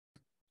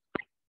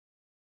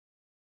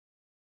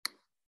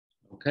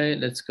Okay,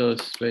 let's go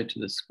straight to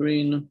the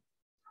screen.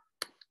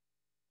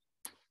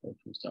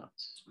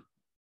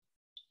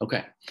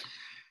 Okay,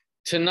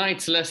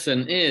 tonight's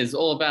lesson is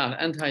all about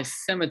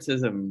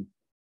anti-Semitism.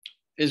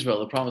 Israel,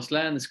 the promised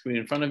land, the screen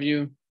in front of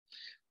you.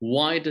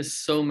 Why does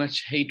so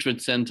much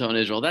hatred center on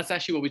Israel? That's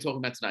actually what we're talking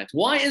about tonight.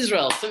 Why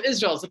Israel? So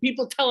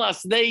people tell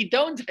us they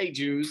don't hate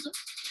Jews.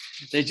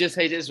 They just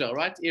hate Israel,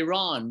 right?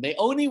 Iran, they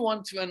only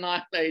want to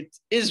annihilate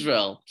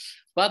Israel,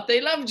 but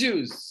they love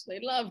Jews. They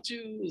love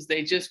Jews.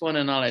 They just want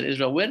to annihilate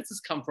Israel. Where does this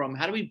come from?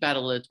 How do we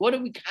battle it? How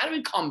do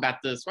we combat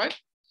this, right?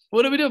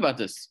 What do we do about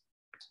this,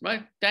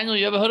 right? Daniel,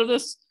 you ever heard of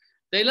this?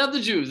 They love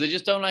the Jews. They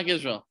just don't like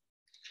Israel.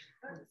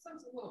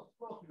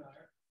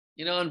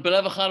 You know, in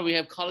Belev Echad, we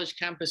have college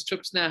campus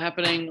trips now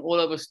happening all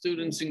over,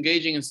 students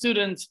engaging in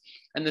students.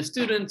 And the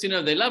students, you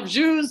know, they love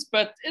Jews,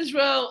 but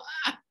Israel,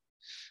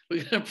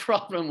 we got a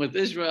problem with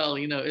Israel,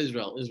 you know,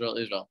 Israel.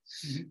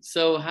 Mm-hmm.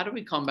 So how do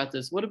we combat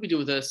this? What do we do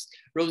with this?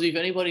 Rosie, if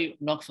anybody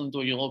knocks on the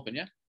door, you'll open,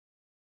 yeah?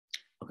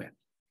 Okay.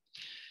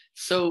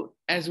 So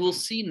as we'll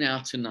see now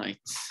tonight,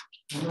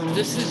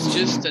 this is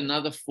just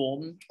another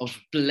form of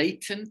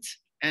blatant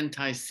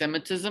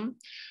anti-Semitism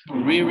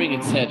rearing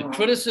its head.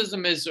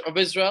 Criticism of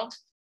Israel.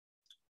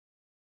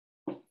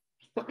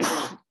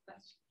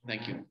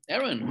 Thank you.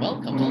 Aaron,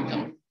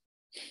 welcome.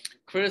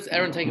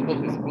 Aaron, take a book.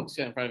 There's a book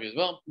in front of you as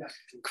well.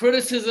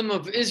 Criticism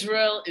of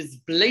Israel is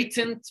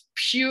blatant,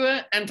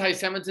 pure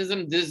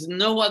anti-Semitism. There's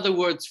no other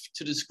words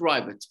to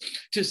describe it.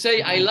 To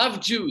say I love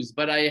Jews,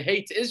 but I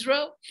hate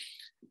Israel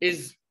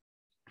is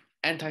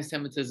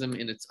anti-Semitism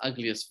in its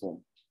ugliest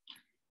form.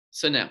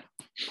 So now,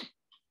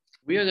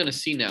 we are going to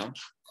see now,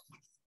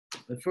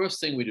 the first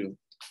thing we do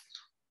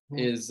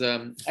is,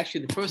 the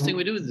first thing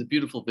we do is a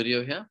beautiful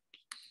video here,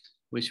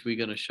 which we're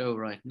going to show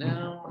right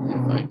now,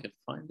 if I can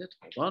find it.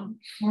 Hold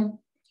on.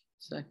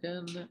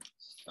 Second.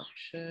 Stop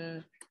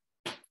share.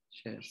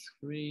 Share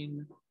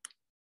screen.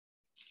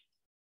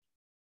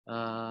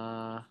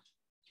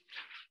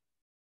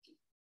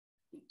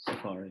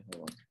 Safari.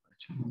 Hold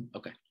on.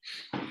 Okay.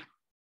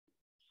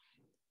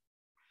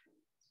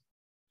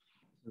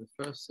 So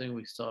the first thing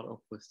we start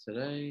off with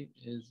today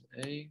is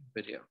a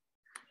video.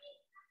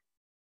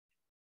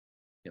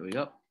 Here we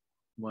go.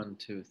 1,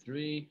 2,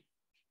 3.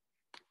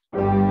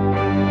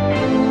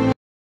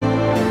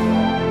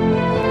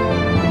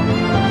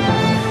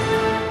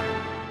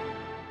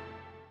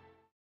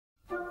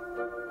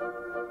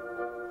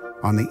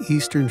 On the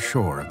eastern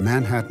shore of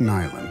Manhattan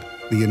Island,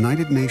 the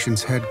United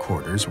Nations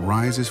headquarters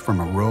rises from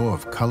a row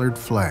of colored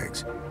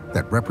flags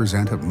that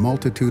represent a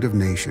multitude of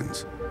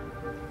nations.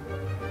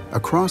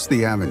 Across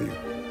the avenue,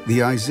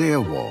 the Isaiah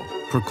Wall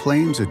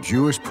proclaims a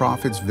Jewish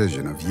prophet's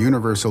vision of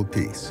universal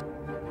peace.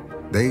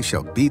 They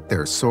shall beat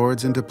their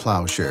swords into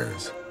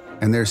plowshares,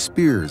 and their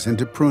spears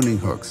into pruning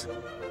hooks.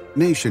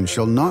 Nation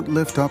shall not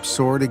lift up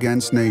sword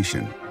against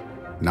nation,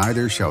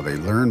 neither shall they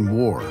learn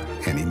war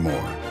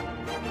anymore.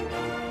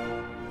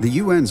 The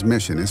UN's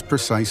mission is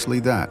precisely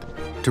that,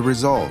 to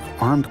resolve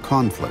armed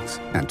conflicts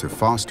and to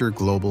foster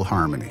global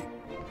harmony.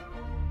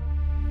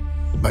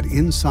 But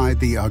inside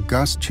the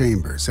august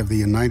chambers of the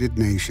United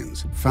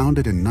Nations,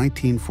 founded in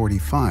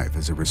 1945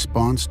 as a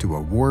response to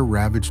a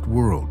war-ravaged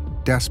world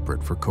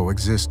desperate for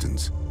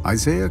coexistence,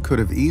 Isaiah could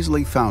have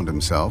easily found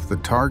himself the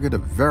target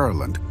of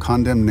virulent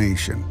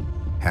condemnation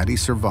had he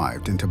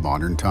survived into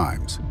modern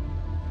times.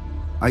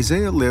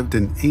 Isaiah lived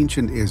in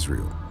ancient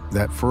Israel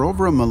that for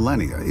over a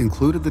millennia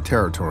included the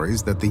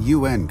territories that the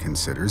UN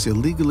considers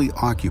illegally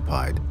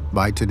occupied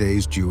by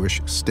today's Jewish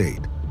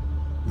state.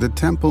 The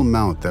Temple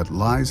Mount that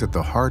lies at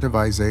the heart of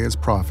Isaiah's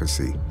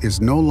prophecy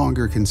is no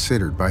longer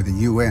considered by the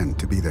UN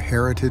to be the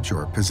heritage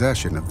or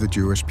possession of the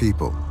Jewish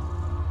people.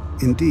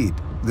 Indeed,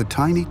 the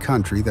tiny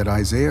country that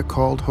Isaiah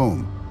called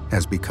home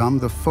has become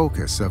the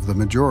focus of the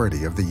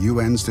majority of the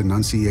UN's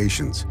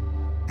denunciations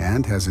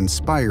and has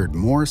inspired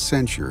more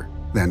censure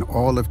than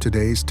all of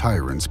today's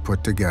tyrants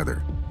put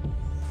together.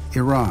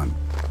 Iran,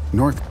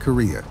 North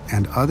Korea,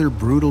 and other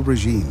brutal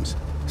regimes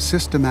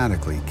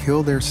systematically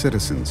kill their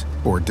citizens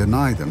or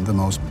deny them the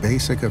most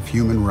basic of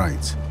human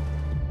rights.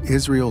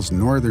 Israel's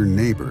northern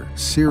neighbor,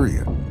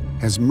 Syria,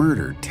 has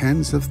murdered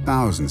tens of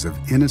thousands of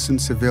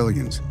innocent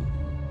civilians.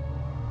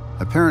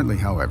 Apparently,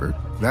 however,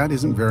 that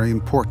isn't very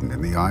important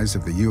in the eyes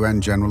of the UN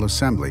General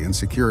Assembly and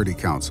Security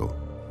Council,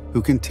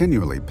 who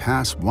continually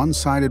pass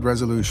one-sided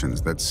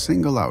resolutions that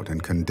single out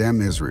and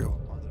condemn Israel.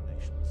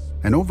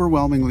 An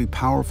overwhelmingly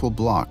powerful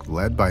bloc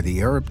led by the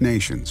Arab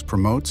nations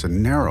promotes a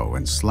narrow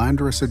and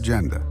slanderous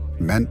agenda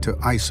meant to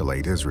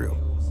isolate Israel.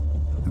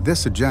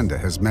 This agenda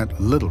has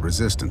met little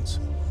resistance.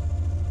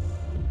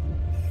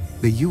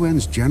 The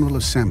UN's General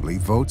Assembly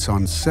votes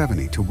on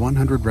 70 to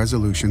 100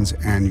 resolutions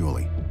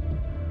annually.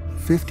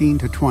 15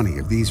 to 20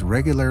 of these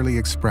regularly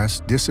express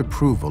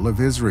disapproval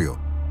of Israel.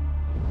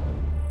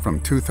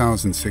 From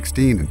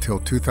 2016 until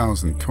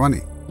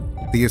 2020,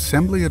 the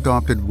Assembly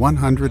adopted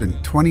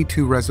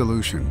 122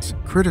 resolutions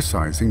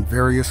criticizing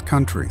various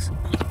countries.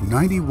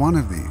 91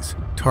 of these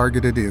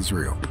targeted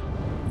Israel.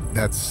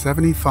 That's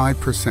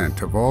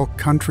 75% of all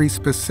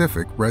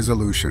country-specific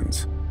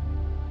resolutions.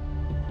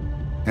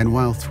 And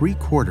while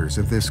 3/4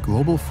 of this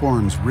global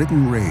forum's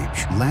written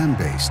rage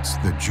lambastes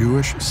the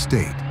Jewish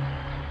state,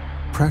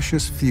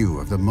 precious few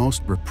of the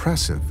most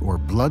repressive or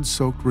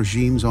blood-soaked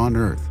regimes on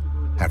earth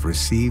have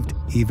received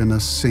even a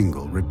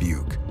single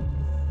rebuke.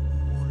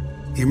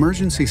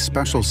 Emergency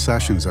special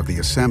sessions of the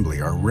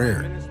Assembly are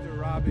rare.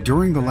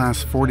 During the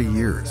last 40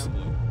 years,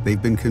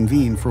 they've been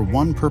convened for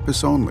one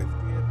purpose only: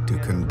 to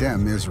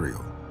condemn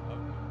Israel.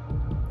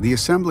 The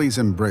Assembly's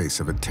embrace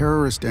of a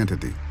terrorist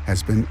entity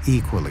has been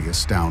equally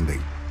astounding.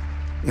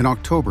 In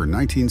October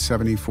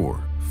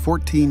 1974,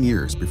 14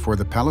 years before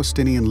the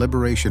Palestinian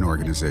Liberation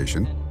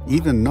Organization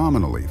even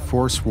nominally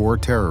forswore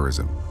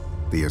terrorism,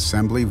 the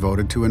Assembly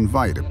voted to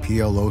invite a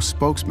PLO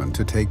spokesman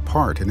to take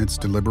part in its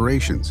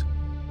deliberations.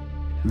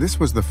 This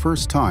was the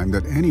first time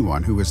that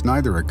anyone who was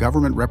neither a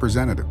government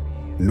representative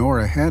nor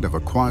a head of a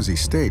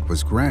quasi-state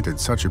was granted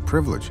such a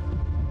privilege.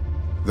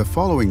 The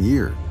following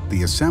year,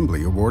 the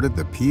Assembly awarded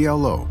the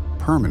PLO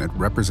permanent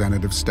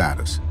representative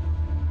status.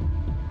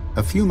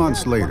 A few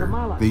months later,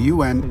 the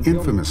UN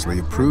infamously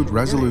approved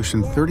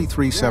Resolution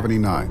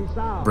 3379,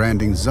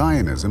 branding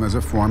Zionism as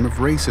a form of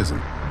racism.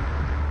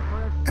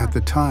 At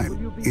the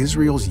time,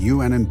 Israel's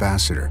UN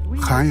ambassador,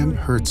 Chaim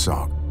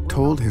Herzog,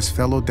 told his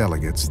fellow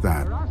delegates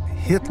that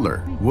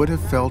Hitler would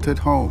have felt at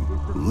home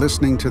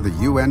listening to the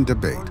UN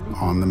debate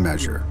on the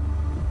measure.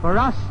 For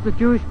us, the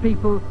Jewish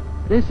people,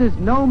 this is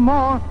no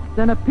more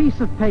than a piece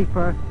of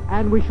paper,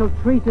 and we shall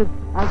treat it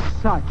as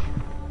such.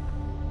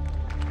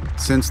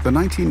 Since the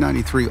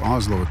 1993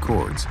 Oslo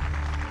Accords,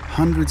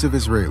 hundreds of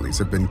Israelis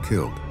have been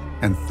killed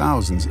and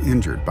thousands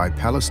injured by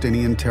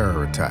Palestinian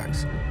terror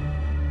attacks.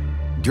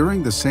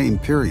 During the same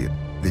period,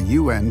 the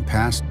UN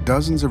passed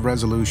dozens of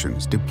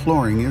resolutions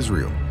deploring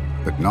Israel,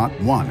 but not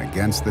one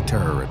against the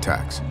terror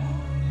attacks.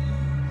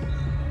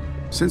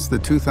 Since the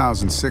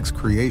 2006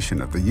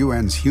 creation of the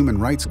UN's Human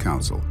Rights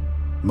Council,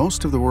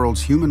 most of the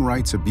world's human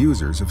rights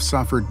abusers have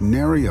suffered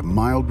nary a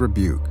mild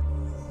rebuke.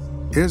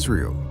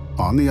 Israel,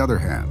 on the other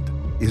hand,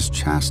 is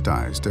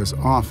chastised as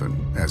often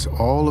as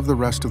all of the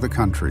rest of the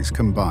countries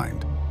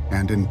combined,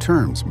 and in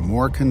terms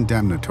more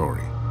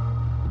condemnatory.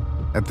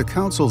 At the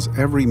Council's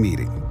every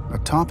meeting, a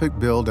topic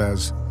billed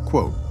as,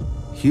 quote,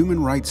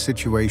 human rights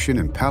situation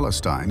in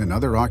Palestine and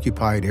other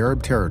occupied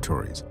Arab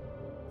territories,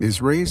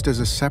 is raised as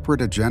a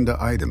separate agenda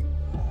item,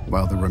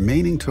 while the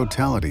remaining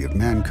totality of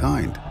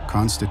mankind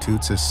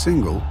constitutes a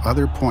single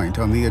other point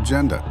on the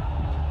agenda.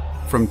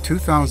 From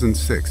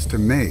 2006 to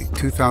May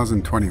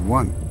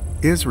 2021,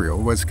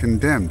 Israel was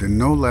condemned in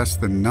no less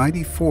than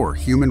 94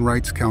 Human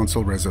Rights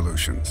Council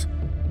resolutions.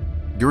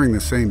 During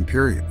the same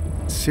period,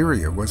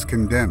 Syria was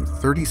condemned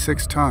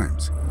 36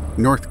 times,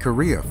 North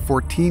Korea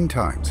 14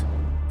 times,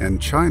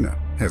 and China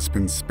has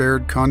been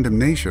spared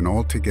condemnation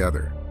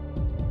altogether.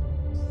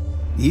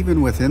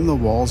 Even within the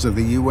walls of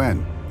the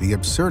UN, the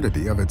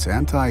absurdity of its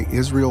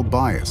anti-Israel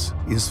bias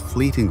is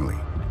fleetingly,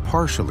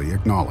 partially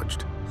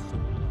acknowledged.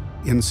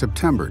 In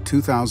September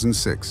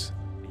 2006,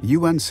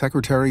 UN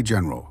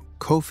Secretary-General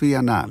Kofi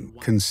Annan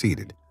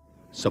conceded.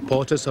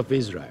 Supporters of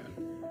Israel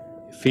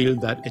feel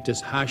that it is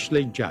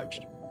harshly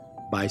judged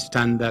by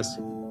standards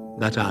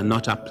that are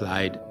not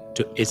applied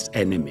to its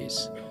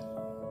enemies.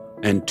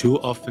 And too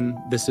often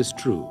this is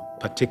true,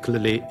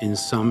 particularly in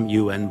some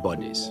UN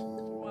bodies.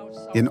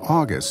 In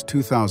August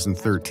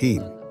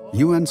 2013,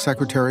 UN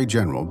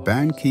Secretary-General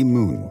Ban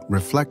Ki-moon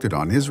reflected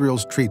on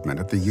Israel's treatment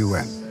at the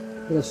UN.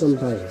 There are some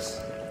bias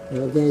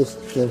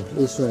against the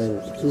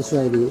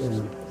Israeli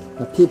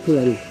people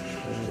and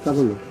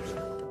government.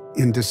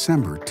 In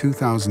December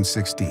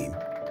 2016,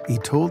 he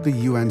told the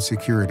UN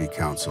Security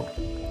Council,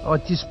 A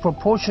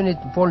disproportionate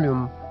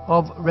volume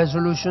of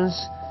resolutions,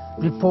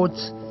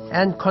 reports,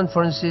 and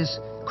conferences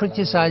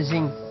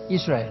criticizing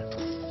Israel.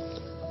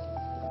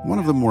 One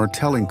of the more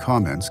telling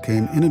comments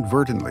came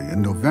inadvertently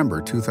in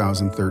November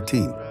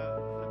 2013,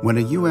 when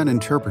a UN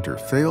interpreter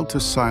failed to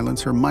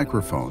silence her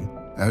microphone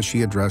as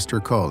she addressed her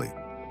colleague.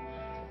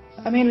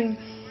 I mean,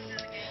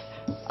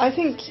 I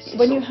think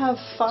when you have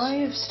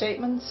 5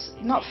 statements,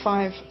 not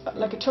 5, but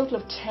like a total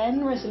of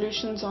 10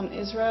 resolutions on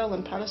Israel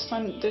and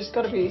Palestine, there's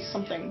got to be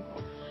something.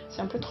 C'est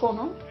un peu trop,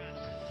 no?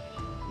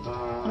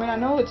 I mean, I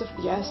know it's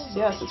yes,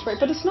 it's right,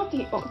 but it's not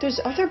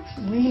there's other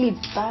really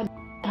bad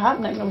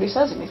happening. Nobody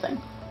says anything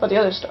about the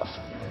other stuff.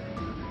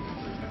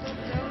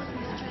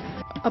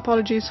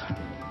 Apologies.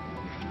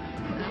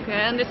 Okay,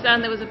 I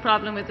understand there was a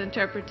problem with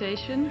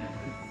interpretation.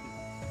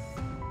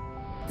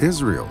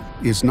 Israel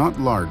is not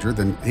larger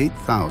than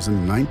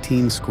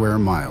 8,019 square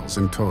miles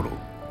in total.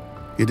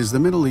 It is the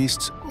Middle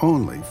East's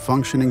only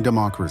functioning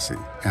democracy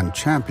and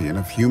champion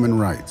of human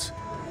rights.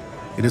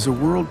 It is a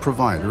world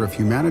provider of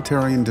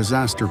humanitarian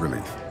disaster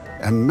relief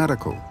and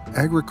medical,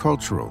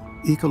 agricultural,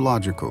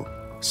 ecological,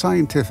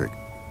 scientific,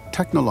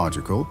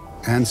 technological,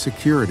 and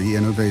security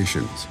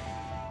innovations.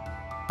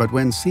 But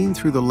when seen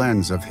through the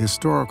lens of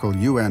historical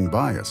UN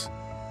bias,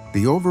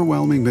 the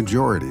overwhelming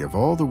majority of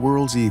all the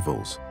world's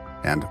evils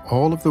and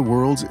all of the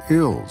world's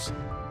ills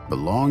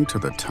belong to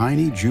the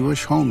tiny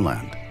Jewish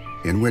homeland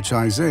in which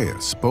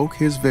Isaiah spoke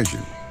his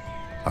vision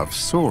of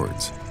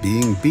swords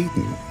being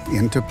beaten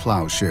into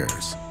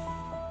plowshares.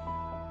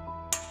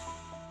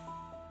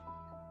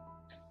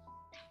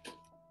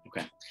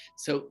 Okay,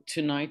 so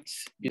tonight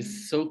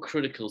is so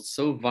critical,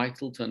 so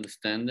vital to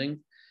understanding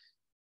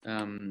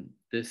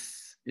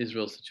this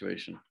Israel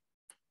situation.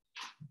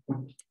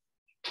 Here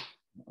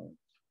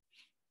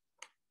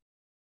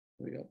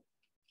we go.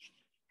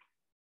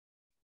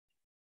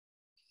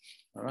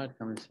 All right,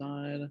 come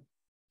inside.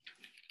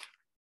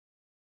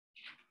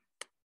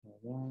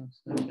 Hold on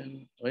a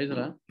second. Wait it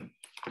up.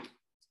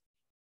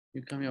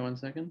 You come here 1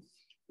 second.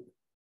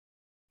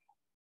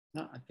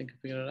 No, I think I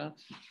figured it out.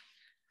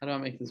 How do I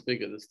make this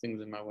bigger? This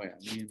thing's in my way. I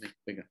need to make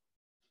it bigger.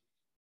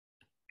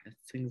 That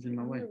thing's in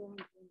my way.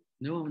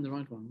 No, I'm in the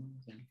right one.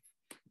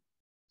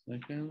 1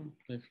 second.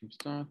 Play from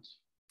start.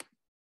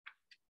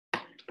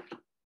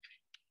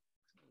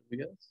 We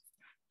got it?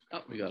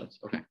 Oh, we got it.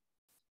 Okay.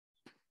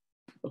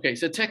 Okay,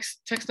 so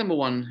text number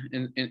 1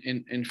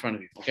 in front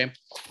of you, okay?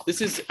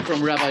 This is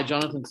from Rabbi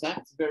Jonathan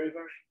Sachs, very,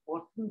 very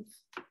important.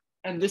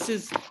 And this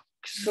is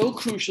so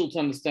crucial to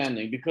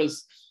understanding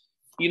because,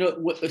 you know,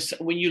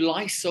 when you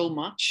lie so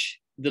much,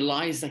 the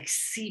lies like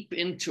seep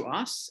into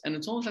us. And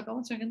it's almost like, oh,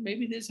 1 second,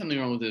 maybe there's something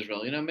wrong with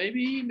Israel. You know,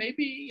 maybe,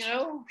 you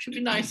know, should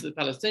be nice to the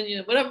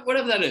Palestinians,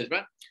 whatever that is,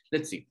 right?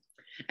 Let's see.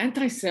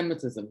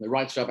 Anti-Semitism, the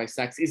writes Rabbi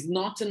Sachs, is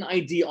not an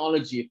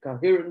ideology, a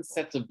coherent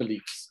set of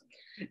beliefs.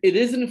 It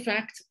is, in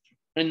fact,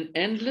 an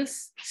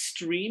endless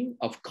stream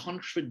of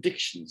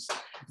contradictions.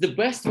 The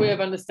best way of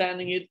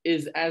understanding it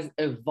is as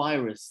a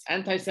virus.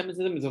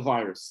 Anti-Semitism is a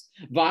virus.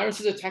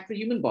 Viruses attack the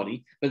human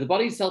body, but the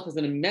body itself has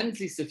an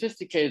immensely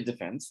sophisticated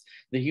defense,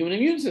 the human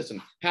immune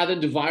system. How then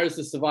do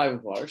viruses survive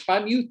and flourish?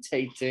 By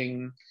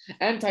mutating.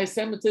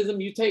 Anti-Semitism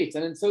mutates,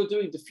 and in so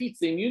doing defeats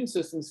the immune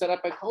system set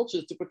up by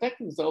cultures to protect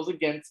themselves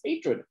against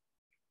hatred.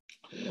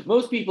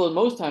 Most people,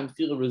 most times,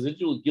 feel a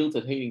residual guilt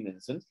at hating the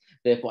innocent.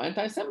 Therefore,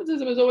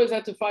 anti-Semitism has always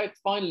had to find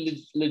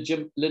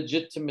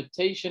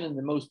legitimation in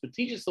the most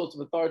prestigious source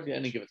of authority at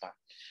any given time.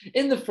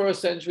 In the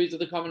first centuries of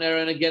the Common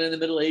Era and again in the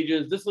Middle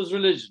Ages, this was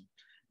religion.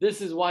 This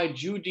is why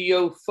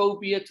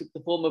Judeophobia took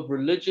the form of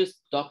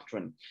religious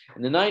doctrine.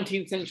 In the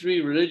 19th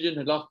century, religion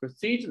had lost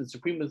prestige and the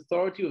supreme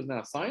authority was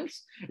now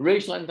science.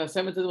 Racial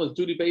anti-Semitism was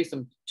duly based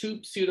on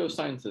 2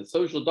 pseudosciences: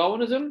 social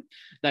Darwinism,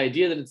 the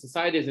idea that in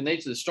society as in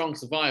nature the strong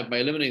survive by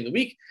eliminating the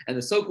weak, and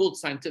the so-called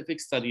scientific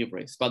study of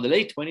race. By the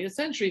late 20th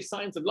century,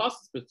 science had lost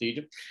its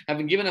prestige,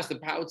 having given us the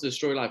power to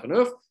destroy life on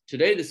earth.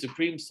 Today, the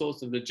supreme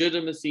source of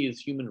legitimacy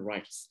is human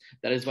rights.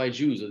 That is why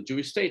Jews or the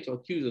Jewish state are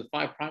accused of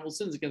 5 primal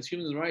sins against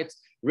human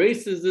rights: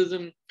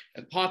 racism,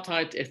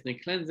 apartheid,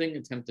 ethnic cleansing,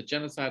 attempted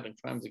genocide, and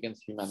crimes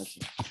against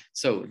humanity.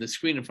 So the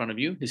screen in front of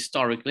you,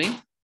 historically,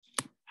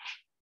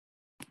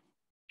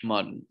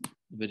 modern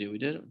video we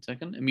did, 1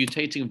 second, a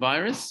mutating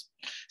virus.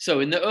 So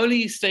in the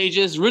early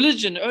stages,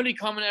 religion, early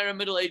Common Era,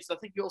 Middle Ages, I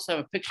think you also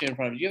have a picture in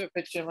front of you. You have a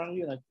picture in front of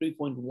you, like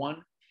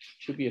 3.1,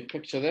 should be a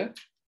picture there.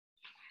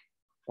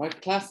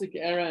 Right, classic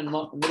era and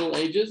Middle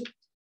Ages.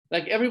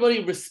 Like everybody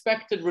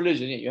respected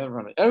religion. Yeah, you have it in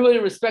front of you. Everybody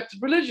respected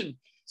religion.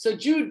 So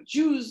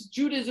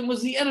Judaism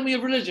was the enemy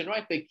of religion,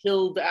 right? They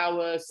killed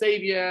our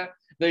savior.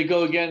 They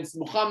go against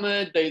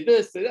Muhammad. They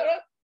this, they that.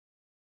 Right?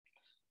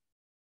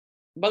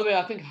 By the way,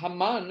 I think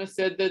Haman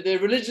said that their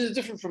religion is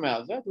different from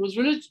ours. Right? It was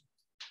religion.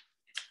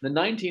 The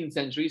 19th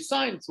century,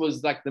 science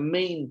was like the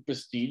main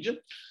prestige.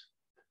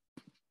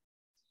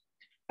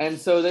 And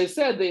so they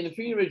said the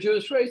inferior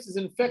Jewish race is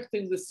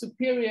infecting the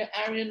superior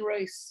Aryan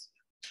race.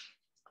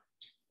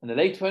 In the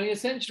late 20th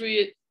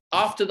century,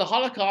 after the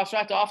Holocaust,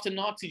 right after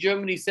Nazi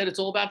Germany said it's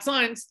all about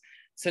science,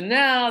 so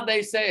now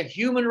they say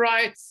human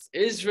rights,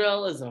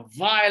 Israel is a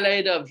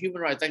violator of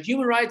human rights. Like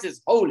human rights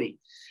is holy.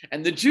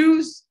 And the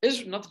Jews,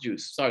 not the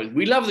Jews, sorry,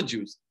 we love the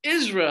Jews.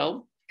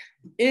 Israel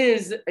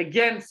is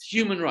against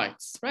human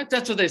rights, right?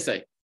 That's what they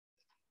say,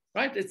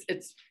 right?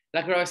 It's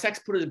like Rabbi Sachs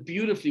put it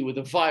beautifully with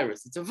a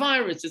virus. It's a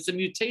virus, it's a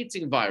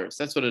mutating virus.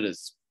 That's what it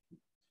is.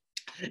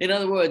 In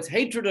other words,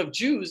 hatred of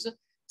Jews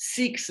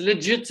seeks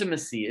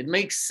legitimacy. It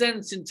makes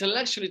sense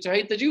intellectually to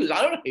hate the Jews.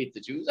 I don't hate the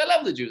Jews. I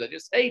love the Jews. I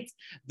just hate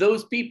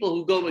those people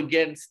who go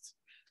against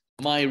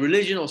my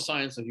religion or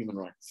science or human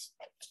rights.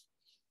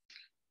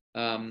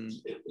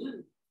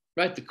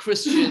 Right, the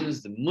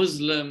Christians, the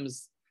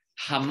Muslims,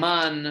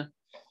 Haman,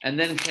 and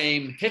then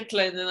came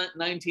Hitler in the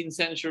 19th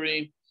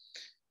century.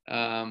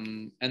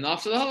 And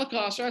after the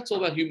Holocaust, right, it's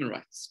all about human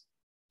rights.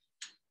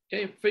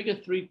 Okay, figure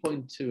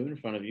 3.2 in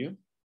front of you.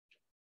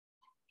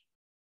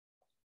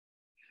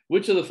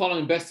 Which of the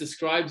following best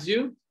describes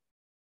you?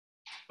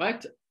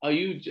 Right? Are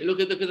you, look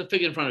at the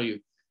figure in front of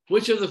you.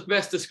 Which of the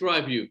best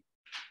describe you?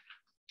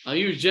 Are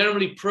you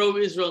generally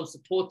pro-Israel and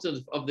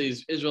supportive of the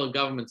Israel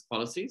government's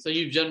policies? Are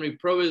you generally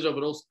pro-Israel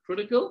but also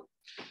critical?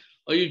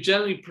 Are you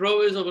generally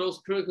pro-Israel but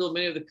also critical of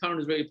many of the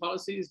current Israeli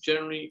policies?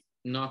 Generally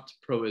not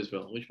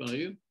pro-Israel. Which one are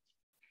you?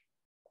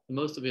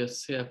 Most of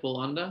us here fall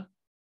under.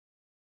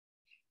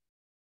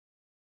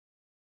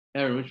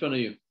 Aaron, which one are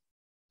you?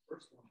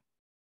 First one.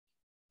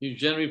 You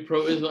generally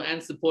pro-Israel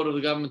and support of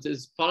the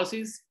government's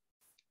policies?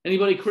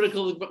 Anybody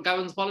critical of the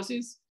government's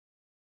policies?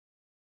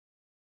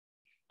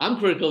 I'm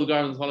critical of the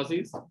government's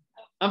policies.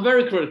 I'm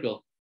very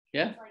critical.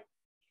 Yeah? Like,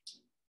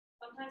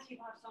 sometimes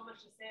people have so much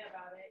to say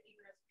about it,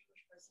 even as a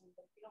Jewish person,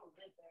 but if you don't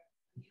live there,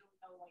 and you don't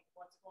know like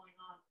what's going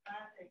on.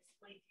 I have to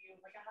explain to you.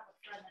 Like I have a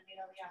friend that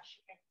made Aliyah,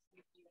 she can't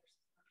speak either.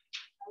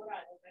 I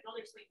know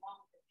there's something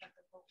wrong with it.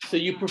 So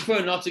you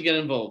prefer not to get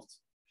involved?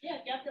 Yeah,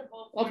 you have to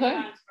vote Okay.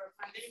 for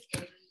prime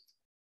minister.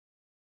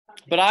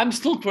 But I'm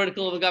still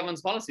critical of the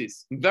government's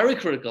policies. I'm very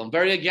critical. I'm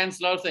very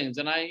against a lot of things.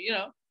 And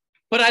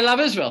but I love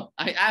Israel.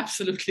 I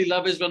absolutely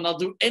love Israel, and I'll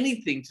do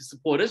anything to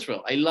support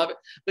Israel. I love it.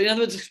 But in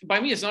other words, by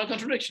me, it's not a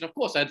contradiction. Of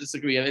course, I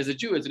disagree. As a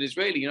Jew, as an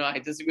Israeli, I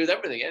disagree with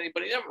everything.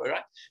 Anybody everywhere,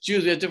 right?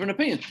 Jews, we have different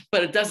opinions.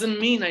 But it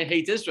doesn't mean I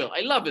hate Israel. I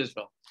love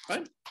Israel,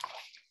 right?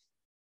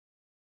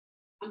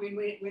 I mean,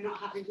 we're not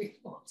happy with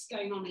what's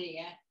going on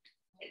here.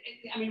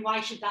 I mean,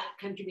 why should that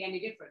country be any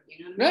different?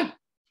 Yeah,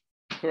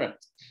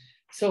 correct.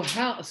 So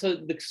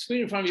the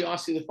screen in front of you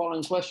asks you the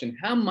following question: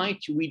 how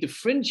might we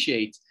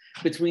differentiate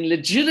between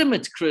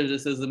legitimate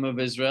criticism of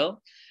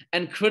Israel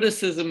and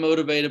criticism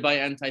motivated by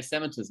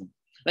anti-Semitism?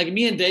 Like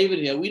me and David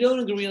here, we don't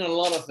agree on a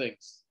lot of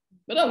things,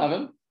 but I love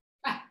him.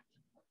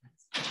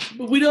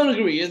 But we don't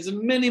agree. There's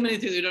many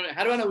things we don't.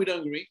 How do I know we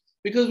don't agree?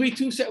 Because we're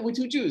two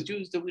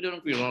Jews that we don't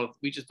agree on a lot of.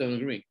 We just don't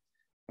agree,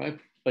 right?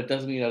 But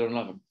doesn't mean I don't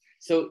love him.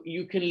 So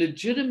you can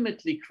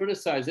legitimately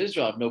criticize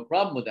Israel. I have no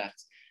problem with that.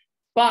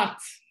 But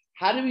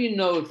how do we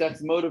know if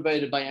that's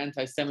motivated by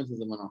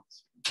anti-Semitism or not?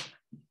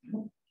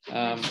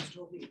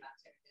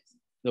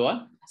 The what?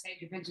 I say it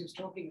depends who's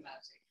talking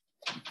about it.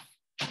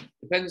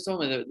 Depends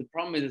on the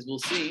problem is we'll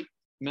see.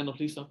 Mendel,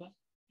 please stop that.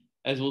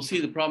 As we'll see,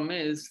 the problem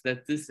is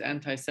that this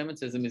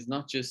anti-Semitism is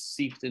not just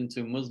seeped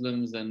into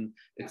Muslims and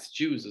it's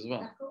Jews as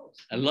well.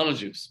 A lot of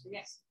Jews.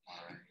 Yes.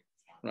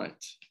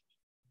 Right.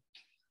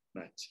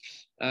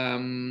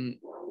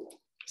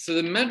 So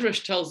the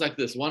Medrash tells like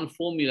this: one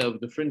formula of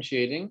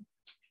differentiating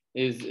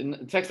is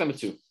in text number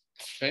 2.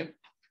 Okay,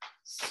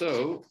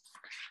 so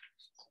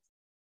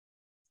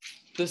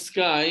this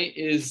guy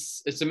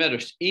it's a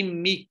Medrash,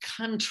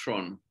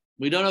 Imikantron.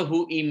 We don't know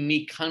who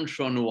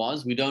Imikantron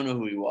was. We don't know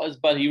who he was,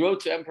 but he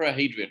wrote to Emperor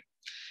Hadrian.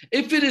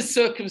 If it is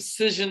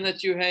circumcision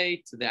that you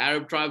hate, the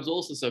Arab tribes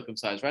also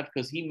circumcised, right?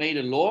 Because he made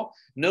a law: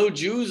 no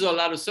Jews are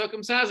allowed to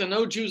circumcise, and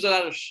no Jews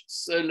are allowed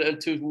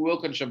to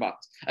work on Shabbat,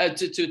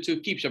 to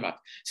keep Shabbat.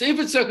 So if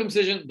it's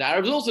circumcision, the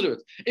Arabs also do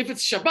it. If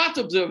it's Shabbat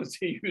observance,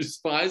 he used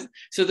spies.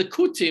 So the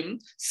Kutim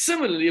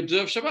similarly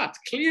observe Shabbat.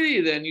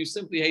 Clearly, then you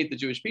simply hate the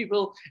Jewish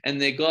people, and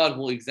their God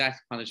will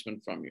exact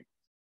punishment from you.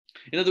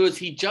 In other words,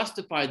 he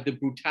justified the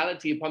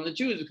brutality upon the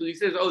Jews because he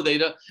says, "Oh, they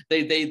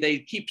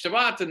keep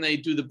Shabbat and they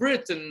do the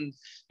Brit, and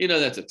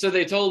that's it." So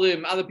they told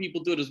him other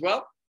people do it as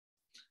well.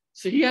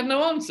 So he had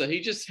no answer.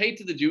 He just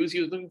hated the Jews. He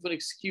was looking for an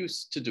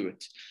excuse to do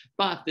it.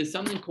 But there's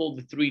something called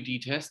the 3D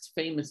test.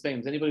 Famous.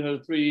 Anybody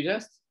heard of 3D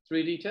test?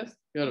 3D test?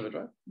 You heard of it,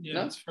 right? Yeah,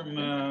 no? It's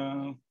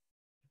from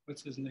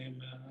what's his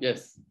name?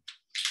 Yes.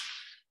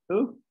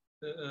 Who?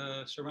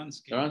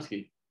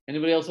 Sharansky.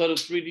 Anybody else heard of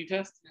 3D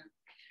test? Yeah.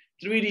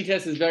 3D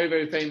test is very,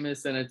 very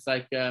famous, and it's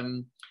like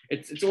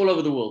it's all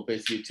over the world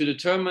basically. To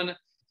determine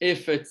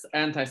if it's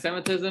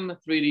anti-Semitism,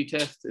 3D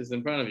test is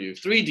in front of you.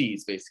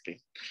 3Ds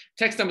basically.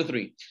 Text number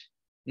 3.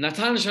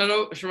 Natan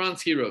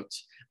Sharansky wrote,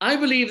 "I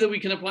believe that we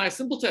can apply a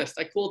simple test.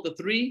 I call it the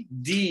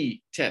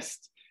 3D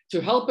test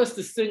to help us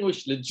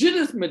distinguish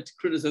legitimate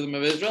criticism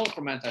of Israel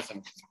from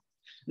anti-Semitism.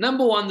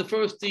 Number 1, the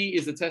first D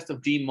is the test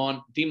of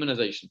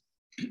demonization.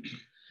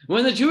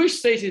 When the Jewish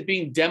state is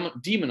being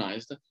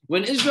demonized,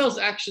 when Israel's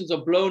actions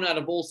are blown out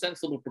of all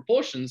sensible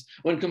proportions,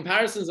 when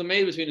comparisons are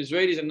made between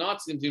Israelis and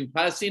Nazis, between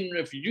Palestinian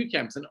refugee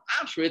camps and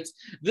Auschwitz,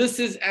 this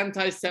is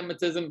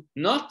anti-Semitism,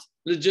 not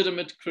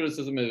legitimate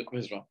criticism of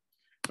Israel."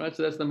 Right,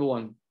 so that's number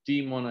 1,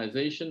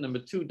 demonization. Number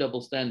 2, double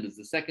standards.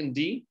 The second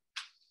D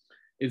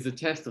is the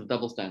test of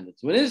double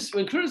standards. When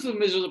criticism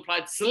of Israel is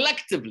applied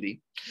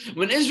selectively,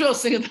 when Israel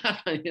singled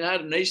out the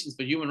United Nations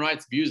for human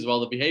rights abuses while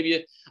the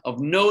behavior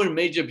of known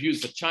major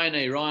abuses of China,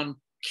 Iran,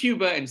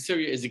 Cuba, and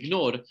Syria is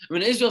ignored,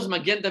 when Israel's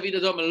Magen David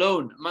Adom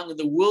alone among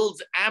the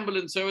world's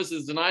ambulance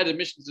services denied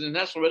admission to the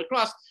National Red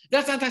Cross,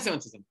 that's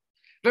anti-Semitism.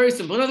 Very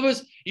simple. In other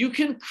words, you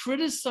can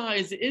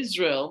criticize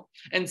Israel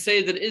and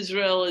say that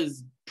Israel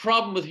is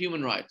problem with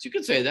human rights. You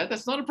could say that.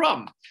 That's not a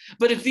problem.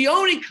 But if the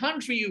only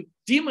country you're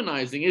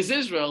demonizing is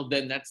Israel,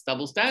 then that's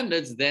double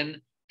standards.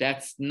 Then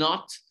that's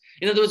not.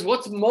 In other words,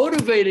 what's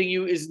motivating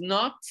you is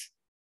not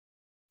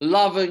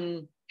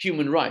loving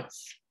human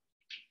rights.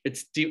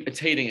 It's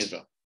hating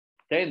Israel.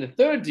 Okay. And the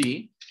third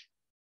D,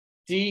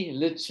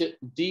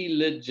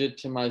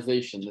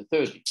 delegitimization. The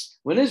third D.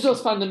 When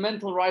Israel's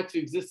fundamental right to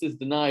exist is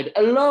denied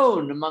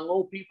alone among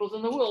all peoples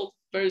in the world,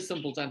 very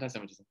simple, it's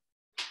anti-Semitism.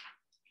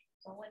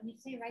 So when you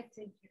say right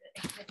to exist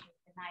is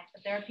denied,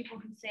 but there are people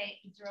who say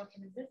Israel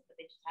can exist, but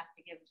they just have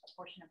to give a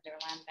portion of their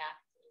land back.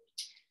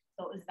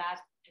 So is that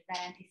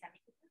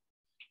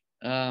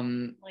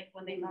anti-Semitism? Like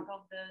when they talk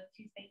of the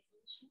two-state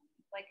solution,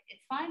 like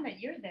it's fine that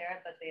you're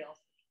there, but they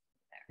also are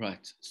there.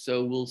 Right.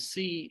 So we'll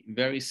see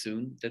very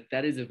soon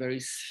that is a very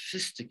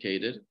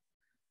sophisticated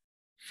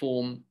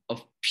form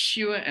of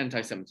pure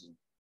anti-Semitism.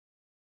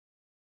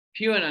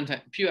 Pure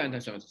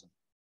anti-Semitism.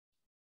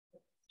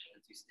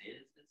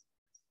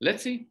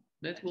 Let's see.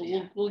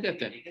 We'll get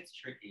there. It gets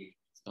tricky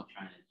still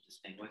trying to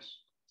distinguish.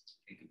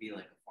 It could be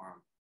like a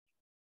form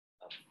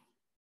of, I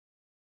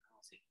don't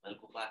want to say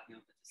political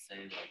blackmail, but to say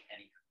like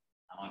any,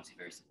 I'm obviously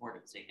very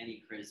supportive, say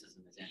any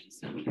criticism is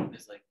anti-Semitic.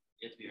 It's like,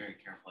 you have to be very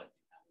careful, I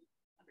think, how we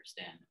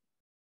understand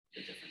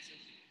the differences.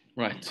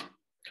 Right.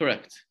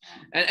 Correct.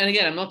 And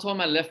again, I'm not talking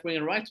about left wing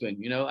and right wing.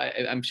 You know,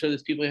 I'm sure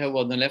there's people here who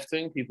are on the left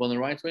wing, people on the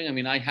right wing. I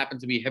mean, I happen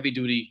to be heavy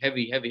duty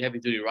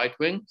right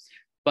wing,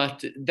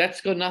 but that's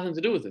got nothing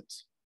to do with it,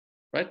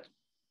 right?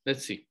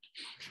 Let's see.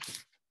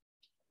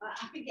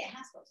 I think it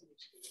has got to do.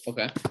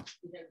 Okay.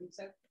 You don't think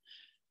so?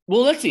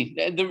 Well, let's see.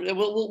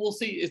 We'll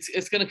see.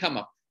 It's going to come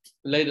up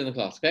later in the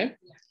class. Okay.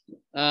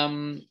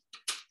 Yeah.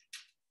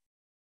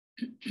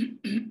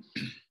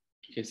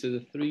 Okay. So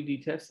the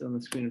 3D test on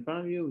the screen in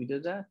front of you. We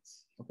did that.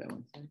 Okay,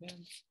 1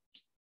 second.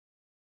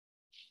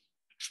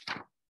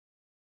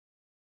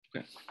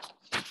 Okay.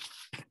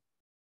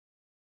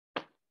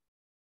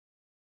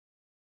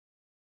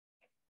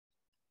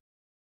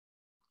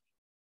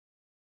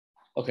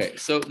 Okay,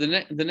 so the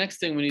next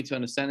thing we need to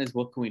understand is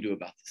what can we do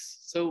about this?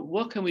 So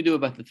what can we do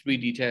about the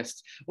 3D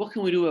test? What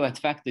can we do about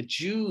the fact that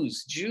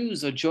Jews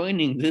are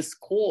joining this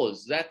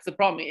cause? That's the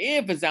problem.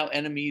 If it's our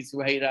enemies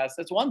who hate us,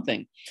 that's one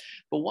thing.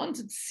 But once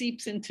it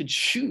seeps into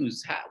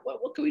Jews,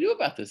 what can we do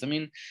about this? I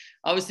mean,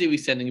 obviously we're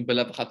sending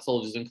Belabchat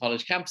soldiers on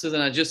college campuses,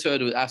 and I just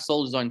heard our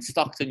soldiers are in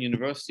Stockton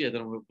University. I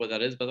don't know what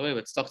that is, by the way,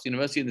 but Stockton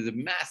University, and there's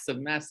a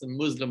massive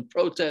Muslim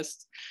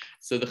protest.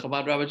 So the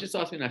Chabad rabbi just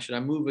asked me, now, should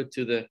I move it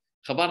to the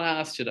Chabad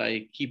house? Should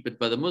I keep it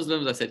by the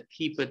Muslims? I said,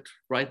 keep it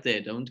right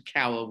there. Don't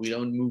cower. We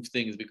don't move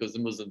things because the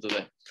Muslims are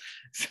there.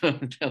 So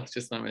that was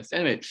just my message.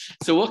 Anyway,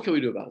 so what can we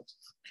do about it?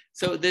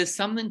 So there's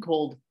something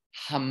called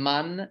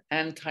Haman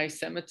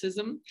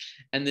anti-Semitism,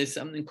 and there's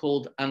something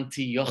called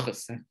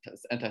Antiochus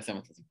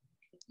anti-Semitism.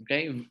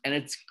 Okay, and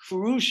it's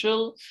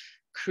crucial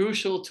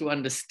to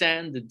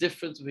understand the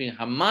difference between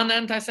Haman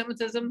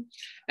anti-Semitism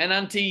and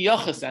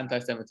Antiochus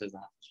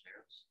anti-Semitism.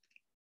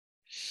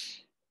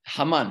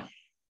 Haman.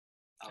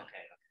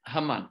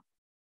 Haman.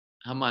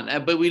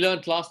 But we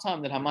learned last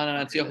time that Haman and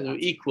Antiochus were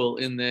equal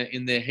in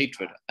their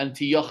hatred.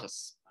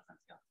 Antiochus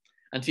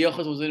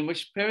was in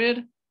which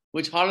period?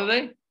 Which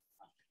holiday?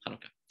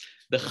 Hanukkah.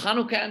 The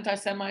Hanukkah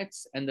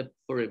anti-Semites and the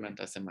Purim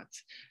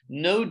anti-Semites.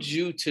 No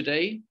Jew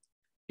today,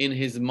 in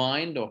his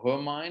mind or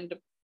her mind,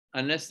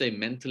 unless they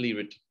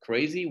mentally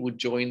crazy, would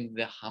join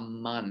the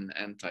Haman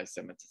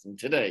anti-Semitism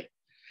today.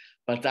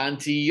 But the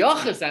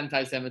Antiochus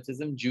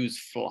anti-Semitism, Jews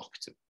flock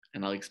to.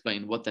 And I'll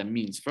explain what that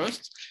means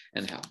first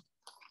and how.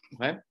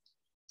 Okay?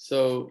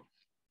 So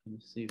let me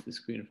see if the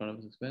screen in front of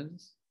us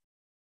expands.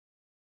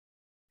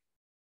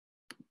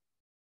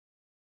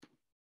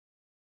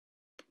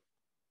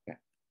 Okay.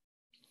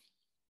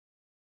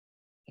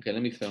 Okay,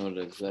 let me explain what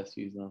it is. Let's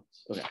use that.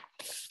 Okay.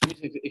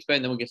 Let me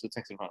explain, then we'll get to the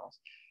text in front of us.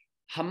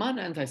 Haman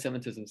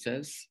anti-Semitism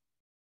says,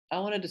 I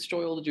want to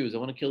destroy all the Jews. I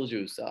want to kill the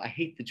Jews. I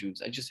hate the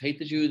Jews. I just hate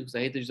the Jews because I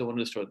hate the Jews. I want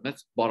to destroy them.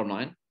 That's bottom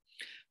line.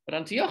 But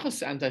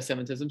Antiochus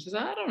anti-Semitism says,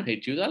 I don't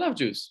hate Jews. I love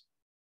Jews.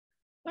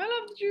 I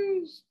love the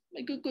Jews.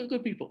 They're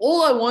good people.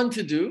 All I want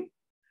to do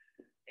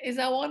is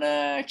I want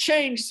to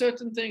change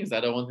certain things. I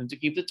don't want them to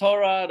keep the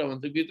Torah. I don't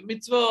want them to keep the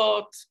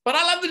mitzvot. But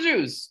I love the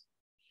Jews.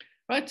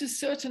 Right? To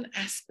certain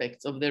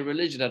aspects of their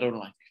religion I don't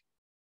like.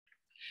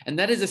 And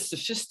that is a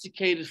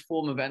sophisticated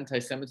form of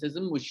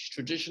anti-Semitism, which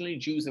traditionally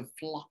Jews have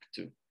flocked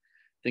to.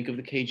 Think of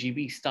the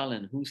KGB,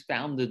 Stalin, who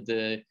founded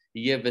the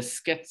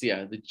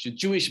Yevsketsia, the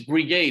Jewish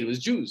brigade, was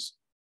Jews.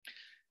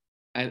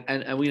 And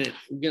we're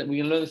going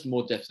to learn this in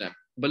more depth now.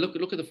 But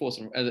look at the source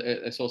in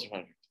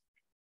front of you.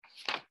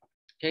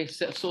 Okay,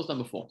 source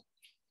number 4.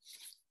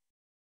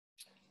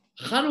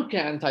 Hanukkah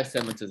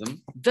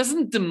anti-Semitism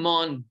doesn't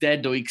demand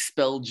dead or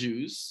expel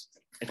Jews,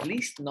 at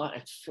least not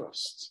at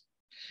first.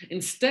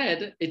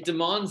 Instead, it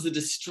demands the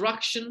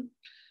destruction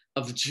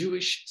of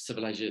Jewish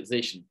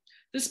civilization.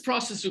 This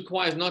process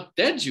requires not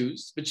dead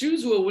Jews, but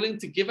Jews who are willing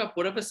to give up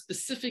whatever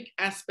specific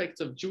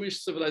aspects of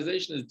Jewish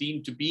civilization is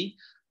deemed to be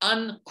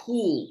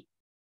uncool.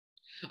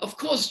 Of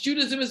course,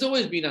 Judaism has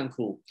always been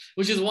uncool,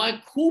 which is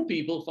why cool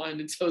people find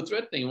it so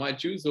threatening, why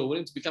Jews who are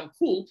willing to become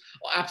cool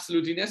are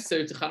absolutely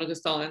necessary to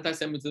Hanukkah-style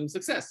anti-Semitism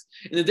success.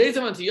 In the days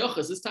of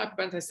Antiochus, this type of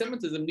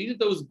anti-Semitism needed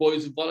those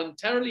boys who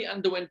voluntarily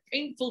underwent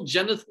painful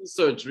genital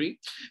surgery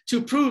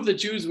to prove that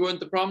Jews weren't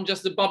the problem,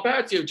 just the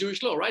barbarity of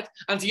Jewish law, right?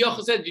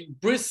 Antiochus said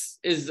bris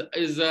is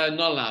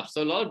not allowed.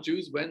 So a lot of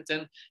Jews went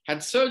and had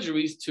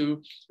surgeries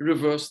to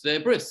reverse their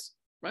bris,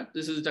 right?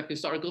 This is a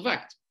historical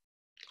fact.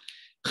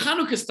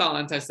 Hanukkah-style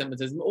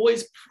anti-Semitism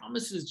always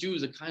promises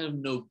Jews a kind of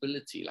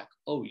nobility, like,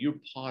 oh, you're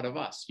part of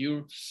us.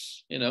 You're,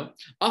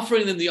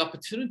 offering them the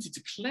opportunity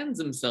to cleanse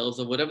themselves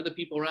of whatever the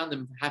people around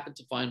them happen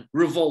to find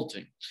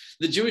revolting.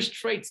 The Jewish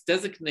traits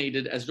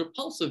designated as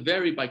repulsive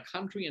vary by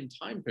country and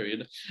time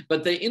period,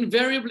 but they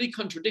invariably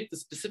contradict the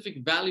specific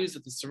values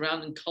that the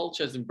surrounding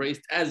culture has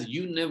embraced as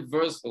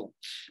universal.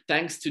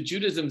 Thanks to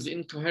Judaism's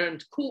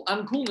incoherent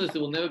uncoolness,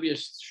 there will never be a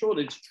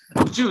shortage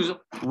of Jews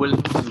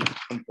willing to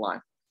comply.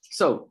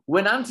 So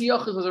when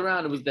Antiochus was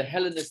around, it was the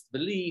Hellenist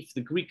belief,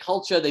 the Greek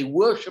culture. They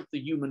worshipped the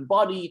human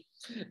body.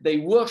 They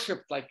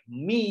worshipped like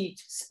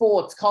meat,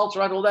 sports, culture,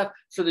 right, all that.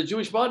 So the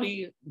Jewish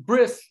body,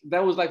 bris,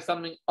 that was like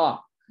something,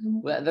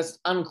 that's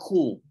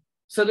uncool.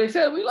 So they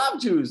said, we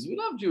love Jews,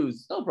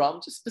 no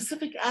problem. Just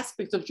specific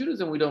aspects of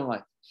Judaism we don't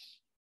like.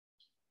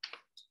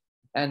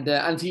 And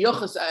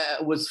Antiochus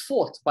was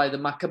fought by the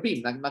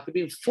Maccabees. Like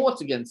Maccabees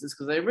fought against this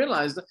because they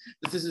realized that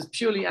this is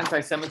purely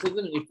anti-Semitism.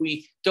 And if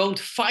we don't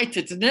fight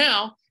it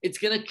now, it's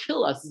going to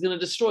kill us. It's going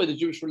to destroy the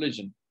Jewish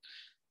religion.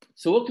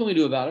 So what can we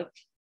do about it?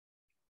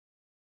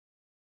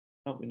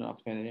 Oh, we're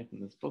not paying anything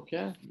in this book,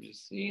 yeah? Let me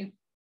just see.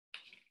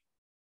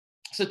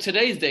 So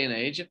today's day and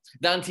age,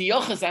 the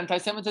Antiochus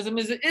anti-Semitism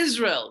is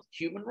Israel,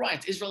 human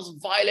rights. Israel's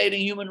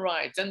violating human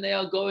rights, and they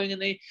are going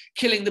and they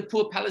killing the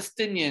poor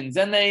Palestinians,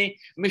 and they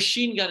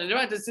machine gunning,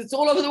 right? It's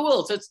all over the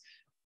world.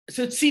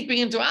 So it's seeping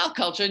into our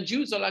culture, and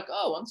Jews are like,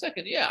 oh, 1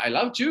 second, yeah, I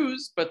love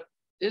Jews, but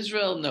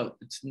Israel, no,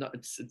 it's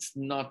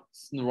not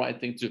the right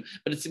thing to do.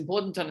 But it's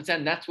important to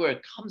understand that's where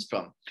it comes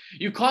from.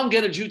 You can't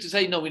get a Jew to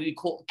say, no, we need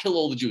to kill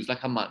all the Jews, like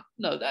Haman.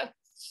 No,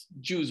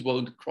 Jews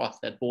won't cross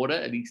that border,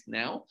 at least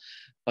now.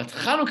 But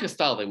Hanukkah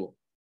style they will.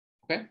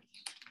 Okay?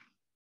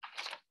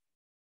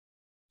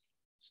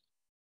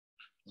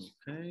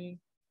 Okay.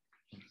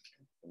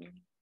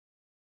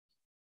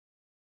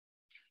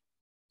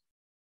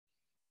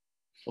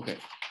 Okay.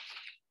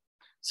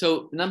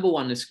 So number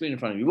one, the screen in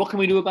front of you. What can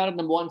we do about it?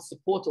 Number one,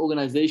 support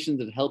organizations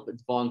that help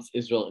advance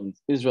Israel and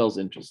Israel's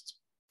interests.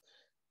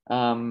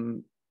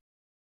 Right,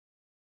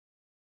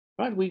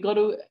 we got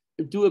to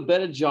do a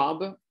better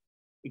job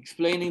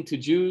explaining to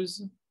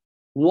Jews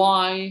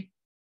why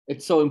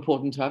it's so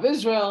important to have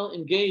Israel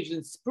engaged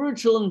in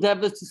spiritual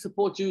endeavors to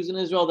support Jews in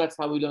Israel. That's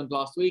how we learned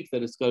last week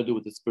that it's got to do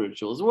with the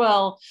spiritual as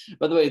well.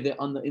 By the way,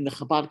 in the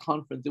Chabad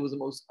conference, there was the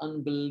most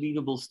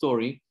unbelievable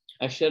story.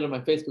 I shared it on my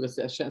Facebook.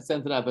 I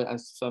sent it out, but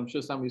so I'm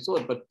sure some of you saw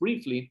it. But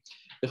briefly,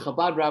 the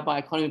Chabad rabbi,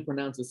 I can't even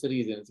pronounce the city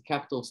he's in. It's the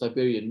capital of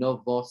Siberia,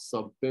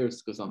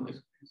 Novosibirsk or something.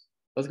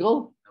 What's it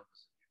called?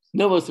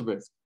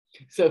 Novosibirsk.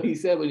 So he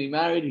said when he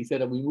married, he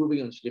said, are we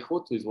moving on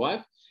shlichut to his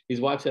wife?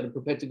 His wife said, I'm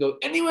prepared to go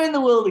anywhere in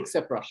the world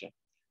except Russia.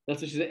 That's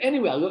what she said.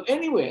 Anywhere, I'll go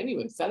anywhere.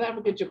 South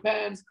Africa,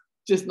 Japan,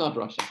 just not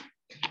Russia.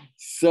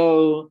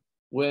 So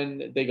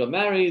when they got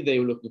married, they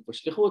were looking for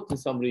shlichut, and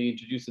somebody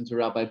introduced them to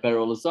Rabbi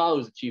Beryl Lazar,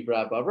 who's the chief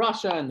rabbi of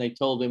Russia, and they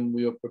told him,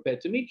 we were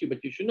prepared to meet you,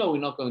 but you should know we're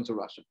not going to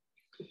Russia.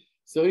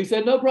 So he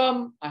said, no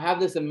problem. I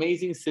have this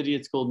amazing city.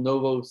 It's called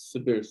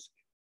Novosibirsk.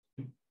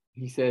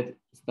 He said,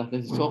 it's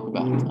nothing to talk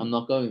about. I'm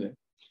not going there.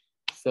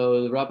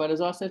 So the Rabbi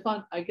Lazar said,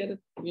 fine, I get it.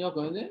 You're not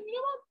going there. You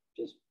know what?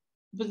 Just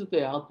visit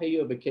there. I'll pay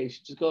you a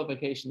vacation. Just go on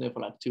vacation there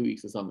for like 2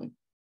 weeks or something.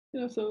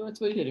 So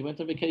that's what he did. He went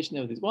on vacation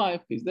there with his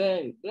wife. He's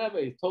there. He's whatever.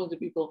 He's talking to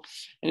people.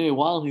 Anyway,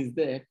 while he's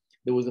there,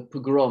 there was a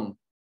pogrom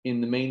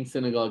in the main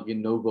synagogue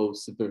in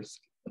Novosibirsk.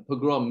 A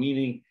pogrom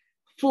meaning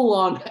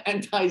full-on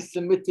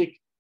anti-Semitic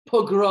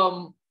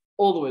pogrom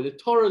all the way. The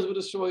Torahs were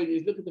destroyed.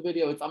 You look at the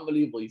video. It's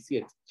unbelievable. You see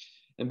it.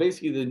 And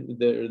basically,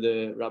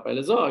 the Rabbi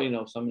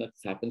Lazar, something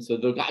that's happened. So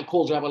the guy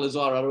calls Rabbi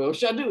Lazar right away. What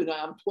should I do?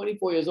 I'm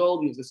 24 years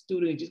old. He was a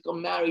student. He just got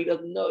married. He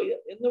doesn't know. He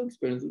has no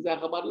experience. He's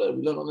Chabad learn.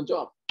 We learn on the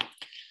job.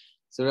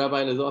 So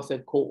Rabbi Lazar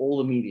said, call all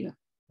the media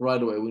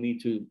right away. We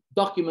need to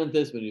document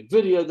this. We need to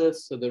video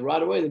this. So that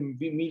right away, the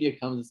media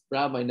comes. This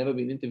rabbi never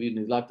been interviewed in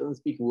his life. Doesn't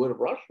speak a word of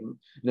Russian.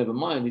 Never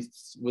mind.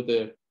 He's with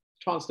a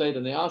translator,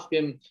 and they ask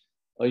him,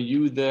 "Are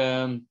you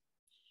the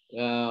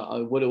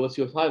what's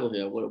your title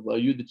here? Are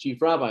you the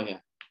chief rabbi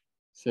here?"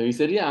 So he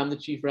said, yeah, I'm the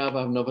chief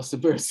rabbi of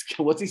Novosibirsk.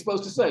 What's he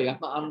supposed to say?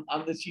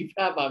 I'm the chief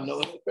rabbi of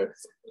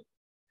Novosibirsk.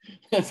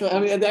 So,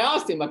 they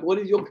asked him, like, what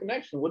is your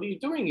connection? What are you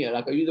doing here?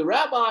 Like, are you the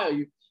rabbi?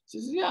 He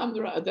says, yeah, I'm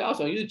the rabbi. They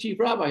asked him, are you the chief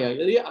rabbi here?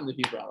 Yeah, I'm the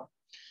chief rabbi.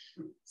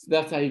 So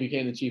that's how he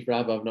became the chief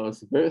rabbi of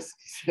Novosibirsk.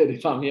 He said,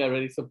 if I'm here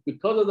already. So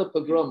because of the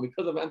pogrom,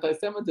 because of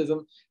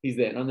anti-Semitism, he's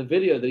there. And on the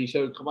video that he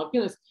showed Chabad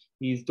Guinness,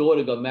 his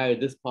daughter got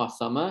married this past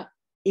summer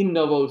in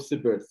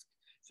Novosibirsk.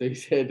 So he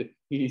said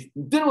he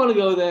didn't want to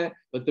go there,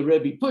 but the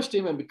Rebbe pushed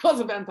him, and because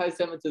of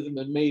anti-Semitism,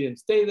 it made him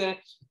stay there.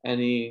 And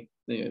the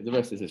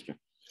rest is history.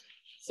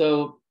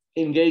 So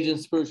engage in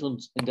spiritual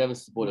endeavors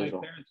to support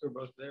Israel. My parents were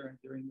both there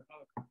during the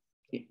Holocaust.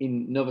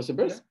 In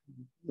Novosibirsk?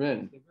 Yeah.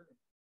 Really?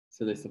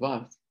 So they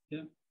survived.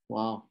 Yeah.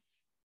 Wow.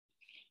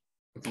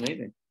 That's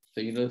amazing.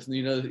 So you know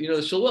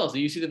the shul well. So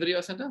you see the video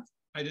I sent out?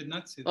 I did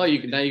not see. Now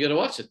you got to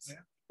watch it.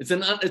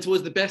 Yeah. It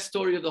was the best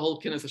story of the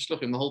whole Kinnis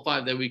HaShluchim, the whole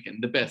 5-day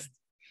weekend. The best.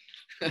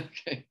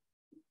 Okay.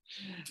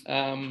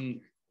 Yeah.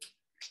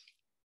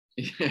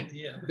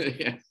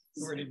 Yeah.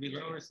 Already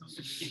below or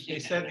something. They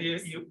said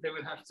they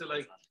would have to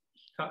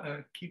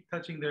keep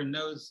touching their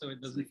nose so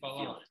it doesn't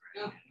fall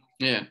off.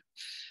 Yeah.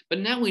 But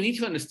now we need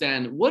to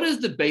understand what is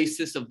the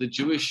basis of the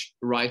Jewish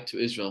right to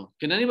Israel.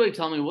 Can anybody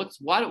tell me what's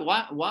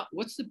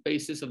the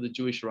basis of the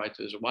Jewish right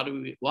to Israel?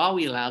 Why are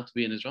we allowed to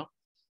be in Israel?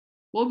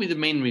 What would be the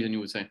main reason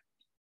you would say?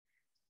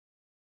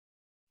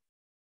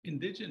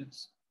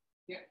 Indigenous.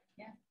 Yeah.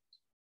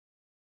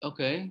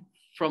 Okay.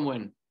 From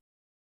when?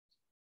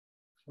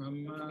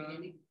 From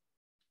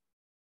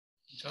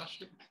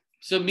Joshua.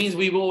 So it means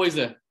we were always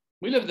there.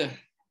 We lived there.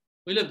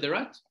 We lived there,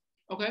 right?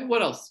 Okay,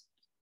 what else?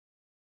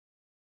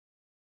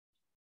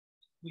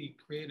 We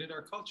created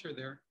our culture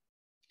there.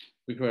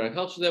 We created our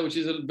culture there, which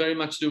is very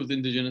much to do with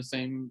indigenous,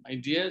 same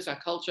ideas, our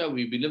culture.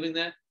 We've been living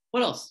there.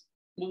 What else?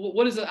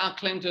 What is our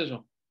claim to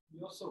Israel? We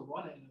also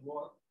won it in the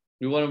war.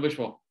 We won in which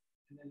war?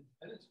 In the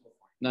independence war.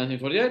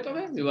 1948,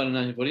 okay. We won in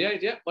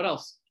 1948, yeah. What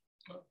else?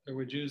 There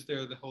were Jews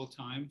there the whole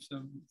time,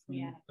 from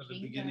the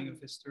beginning of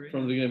history.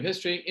 From the beginning of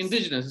history.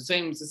 Indigenous, it's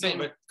the same.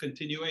 No, but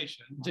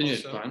continuation.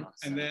 Continuation, also. fine.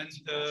 And then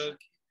the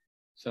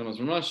settlements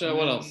from Russia,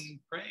 what else?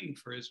 Praying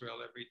for Israel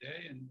every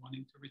day and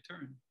wanting to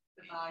return.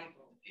 The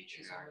Bible,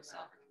 patriarchs,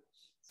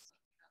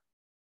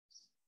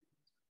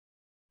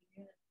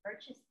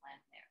 purchase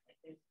land there. Like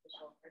there's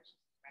official purchase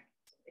record.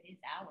 So it is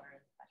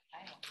ours by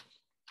title.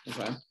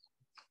 Okay.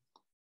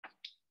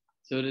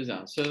 So it is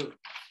ours. So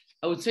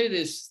I would say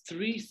there's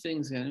three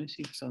things here. Let me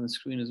see if it's on the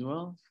screen as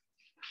well.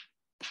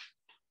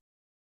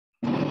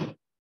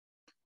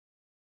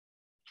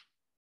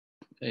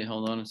 Okay,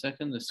 hold on a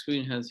second. The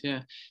screen has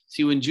here.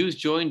 See, when Jews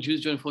join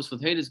force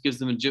with haters, gives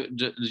them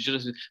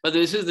legitimacy. But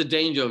this is the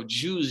danger of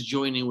Jews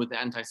joining with the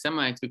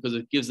anti-Semites because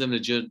it gives them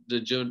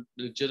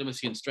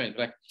legitimacy and strength.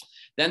 Like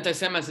the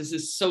anti-Semites, this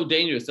is so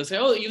dangerous. They say,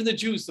 oh, even the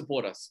Jews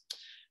support us.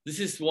 This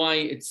is why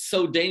it's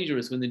so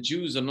dangerous when the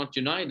Jews are not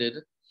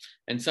united,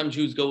 and some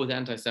Jews go with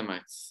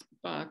anti-Semites.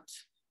 But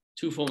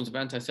two forms of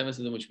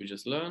anti-Semitism, which we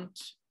just learned.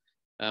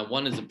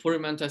 One is the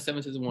Purim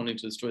anti-Semitism, wanting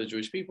to destroy the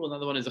Jewish people.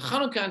 Another one is the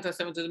Hanukkah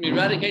anti-Semitism,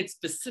 eradicates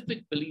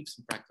specific beliefs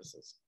and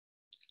practices.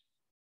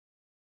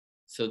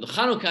 So the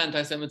Hanukkah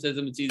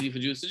anti-Semitism, it's easy for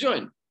Jews to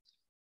join.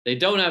 They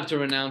don't have to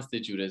renounce their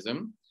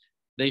Judaism.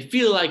 They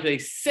feel like they're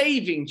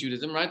saving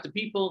Judaism, right? The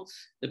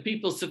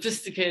people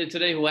sophisticated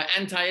today who are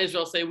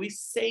anti-Israel say, we're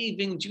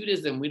saving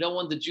Judaism. We don't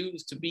want the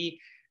Jews to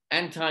be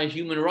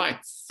anti-human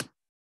rights.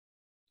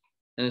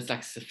 And it's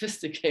like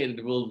sophisticated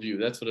worldview.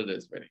 That's what it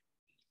is, really.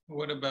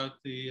 What about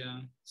the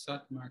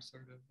Satmar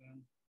sort of?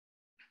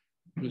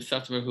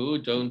 Satmar who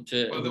don't?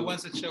 Well, the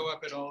ones that show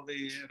up at all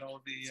the.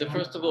 So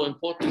first of all,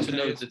 important to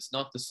note, it's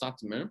not the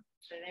Satmar.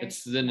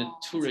 It's the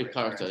Neturei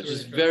Karta, which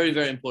is very,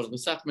 very important. The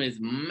Satmar is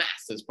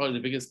massive. It's probably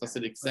the biggest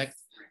Hasidic sect.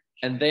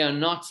 And they are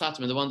not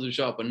Satmar. The ones who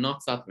show up are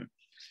not Satmar.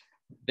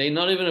 They're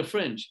not even a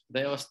fringe.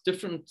 They are a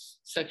different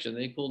section.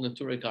 They call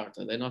Neturei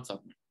Karta. They're not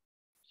Satmar.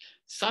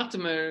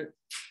 Satmar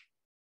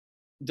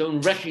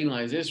don't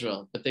recognize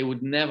Israel, but they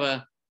would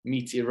never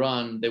meet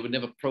Iran. They would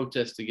never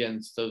protest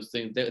against those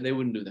things. They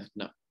wouldn't do that,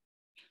 no.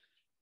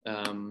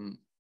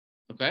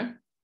 Okay.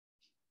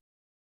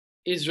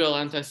 Israel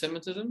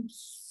anti-Semitism,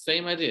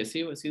 same idea.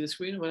 See the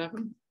screen? What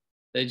happened?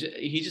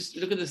 He just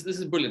look at this. This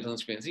is brilliant on the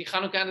screen. See,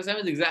 Hanukkah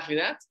anti-Semitism, exactly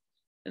that.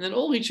 And then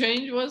all he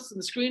changed was on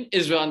the screen,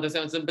 Israel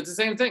anti-Semitism, but it's the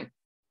same thing.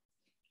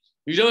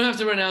 You don't have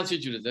to renounce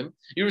your Judaism.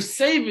 You're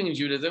saving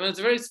Judaism, and it's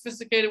a very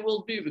sophisticated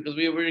worldview because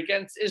we're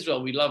against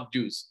Israel. We love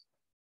Jews,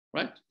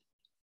 right?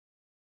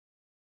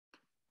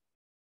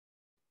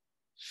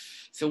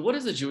 So what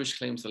is the Jewish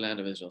claim to the land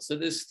of Israel? So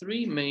there's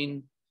three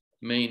main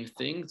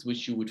things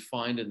which you would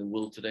find in the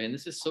world today. And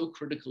this is so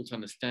critical to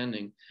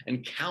understanding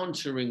and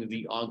countering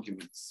the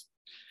arguments.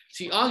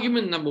 See,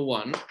 argument number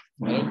one,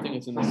 I don't think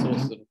it's in the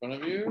sources in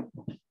front of you,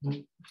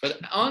 but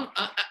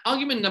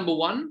argument number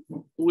one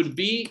would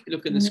be,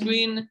 look at the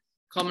screen,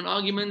 common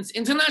arguments,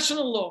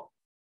 international law,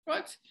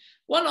 right?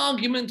 One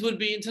argument would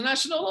be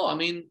international law. I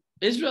mean,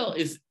 Israel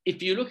is,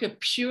 if you look at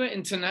pure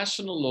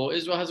international law,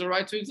 Israel has a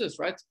right to exist,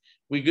 right?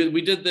 We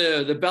did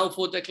the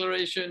Balfour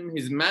Declaration,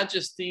 His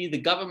Majesty, the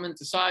government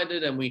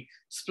decided, and we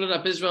split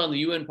up Israel in the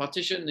UN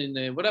partition,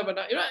 in whatever.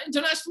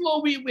 International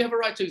law, we have a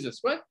right to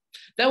exist, right?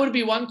 That would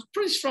be one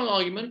pretty strong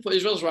argument for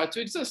Israel's right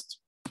to exist.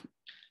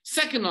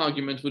 Second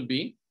argument would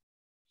be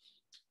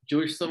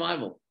Jewish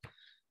survival,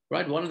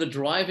 right? One of the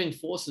driving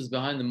forces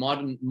behind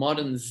the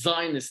modern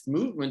Zionist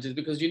movement is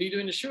because you need to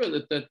ensure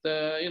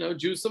that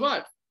Jews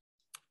survive,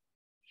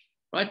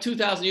 right?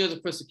 2,000 years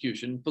of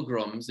persecution,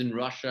 pogroms in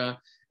Russia,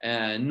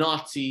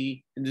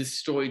 Nazi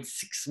destroyed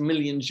 6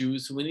 million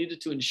Jews. So we needed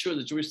to ensure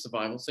the Jewish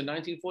survival. So in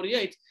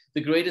 1948,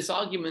 the greatest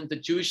argument the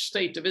Jewish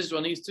state of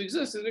Israel needs to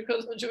exist is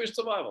because of Jewish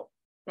survival,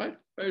 right?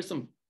 Very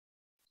simple.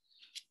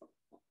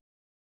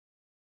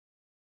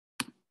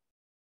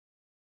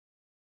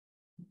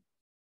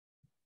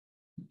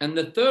 And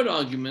the third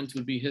argument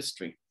would be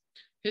history.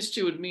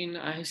 History would mean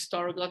a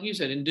historical, like you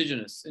said,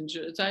 indigenous.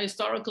 It's a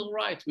historical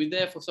right. We're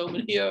there for so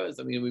many years.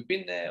 I mean, we've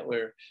been there.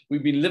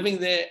 We've been living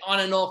there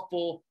on and off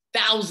for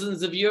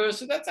thousands of years.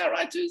 So that's our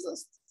right to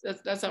exist.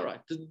 That's our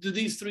right. Do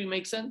these three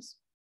make sense?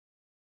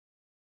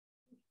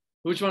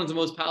 Which one is the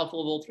most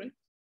powerful of all three?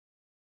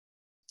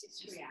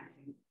 History.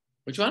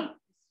 Which one?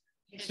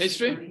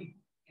 History?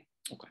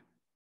 Okay.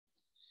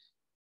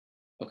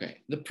 Okay.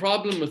 The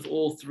problem with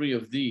all three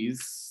of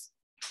these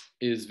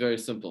is very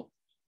simple.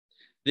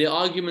 The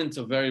arguments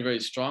are very, very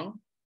strong,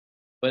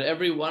 but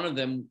every one of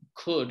them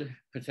could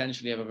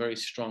potentially have a very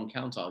strong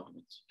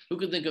counter-argument. Who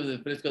could think of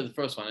let's go to the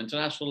first one.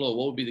 International law,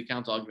 what would be the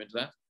counter-argument to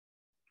that?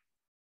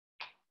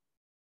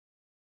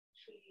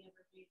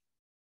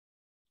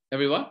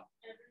 Every what?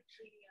 Every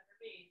treaty ever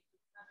made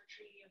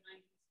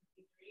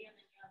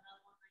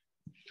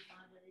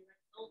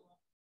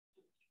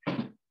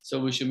So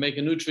we should make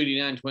a new treaty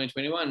now in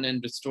 2021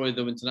 and destroy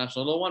the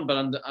international law one, but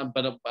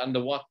under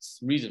what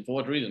reason? For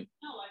what reason?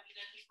 No, I mean,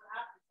 I think what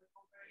happens with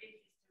over in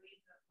history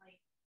is that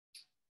like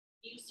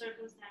new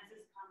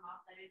circumstances come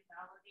up that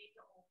invalidate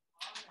the old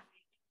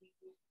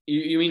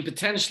law. You mean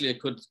potentially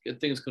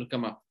things could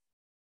come up?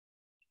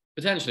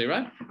 Potentially,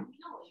 right?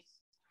 No,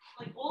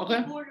 like all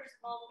the borders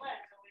of all the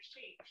land always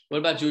change. What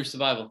about Jewish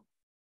survival?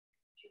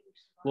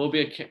 What will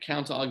be a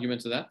counter argument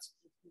to that?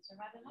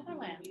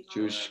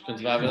 Jewish can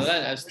survive in the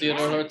land, as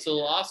Theodore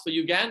Herzl asked for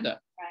Uganda.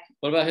 Right.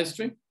 What about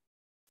history?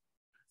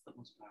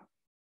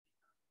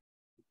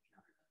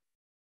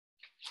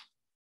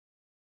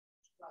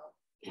 Well,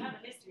 you have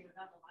a history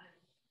without the land.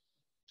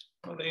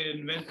 Well, they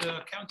invent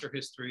a counter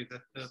history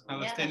that the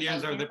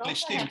Palestinians are the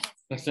Plishtim.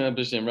 That's the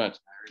Plishtim, right?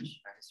 Our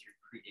history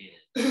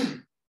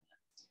predated.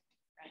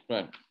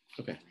 Right.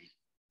 Okay.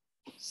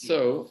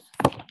 So.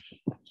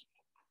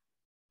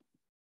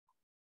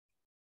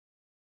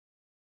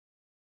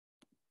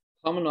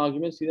 Common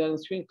arguments, see that on the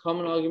screen?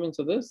 Common arguments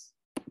of this?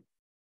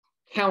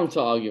 Counter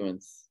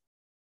arguments.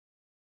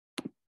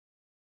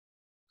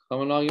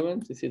 Common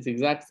arguments, you see it's the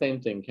exact same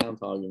thing,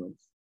 counter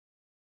arguments.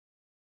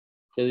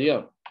 Here you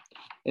go.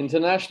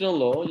 International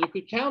law, you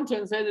could counter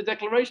and say the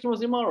declaration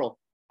was immoral.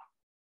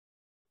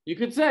 You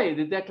could say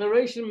the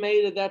declaration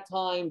made at that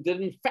time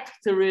didn't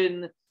factor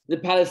in the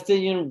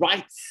Palestinian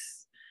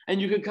rights.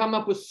 And you could come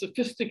up with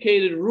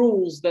sophisticated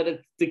rules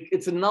that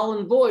it's a null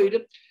and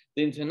void.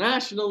 The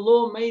international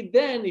law made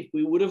then, if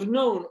we would have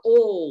known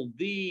all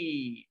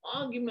the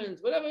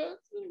arguments, whatever,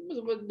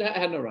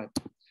 had no right.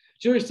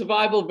 Jewish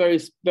survival, very,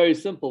 very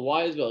simple.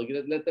 Why as well?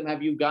 You let them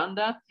have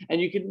Uganda.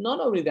 And you could, not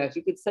only that,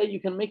 you could say,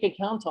 you can make a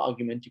counter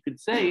argument. You could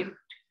say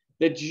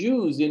that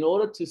Jews, in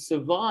order to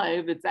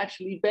survive, it's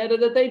actually better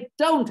that they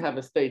don't have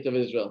a state of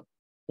Israel.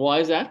 Why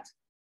is that?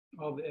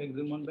 All the eggs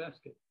in one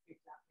basket.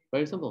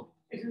 Very simple.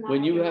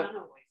 When you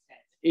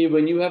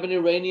have an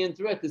Iranian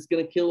threat, it's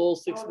going to kill all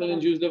 6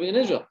 million Jews living in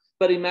Israel.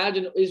 But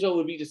imagine Israel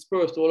would be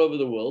dispersed all over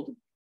the world. It'd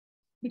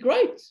be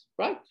great,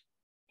 right?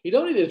 You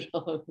don't need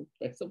Israel.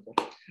 Very simple.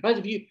 Right?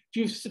 If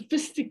you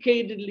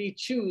sophisticatedly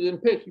choose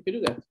and pick, you can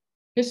do that.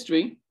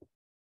 History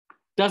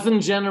doesn't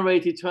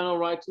generate eternal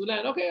right to the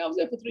land. Okay, I was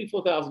there for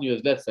 3,000-4,000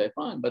 years, let's say,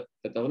 fine, but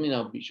that doesn't mean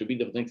I should be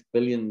there for the next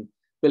billion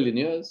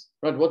years.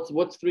 Right? What's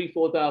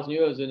 3,000-4,000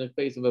 years in the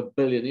face of a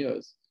billion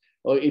years?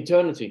 Or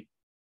eternity?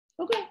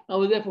 Okay, I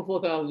was there for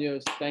 4,000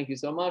 years. Thank you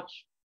so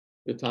much.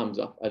 Your time's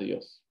up.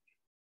 Adios.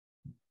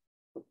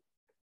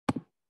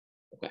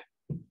 Okay.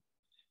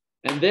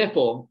 And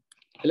therefore,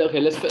 okay,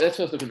 let's first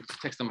look at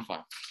text number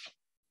 5.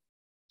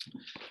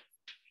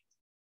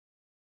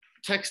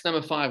 Text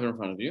number 5 in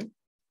front of you.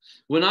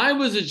 When I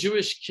was a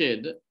Jewish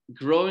kid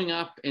growing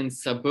up in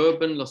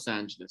suburban Los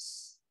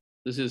Angeles,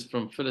 this is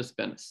from Phyllis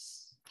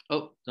Bennis.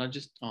 Oh,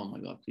 oh my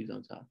God, please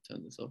don't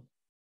turn this off.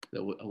 I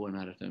won't know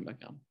how to turn it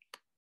back on.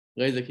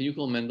 Reza, can you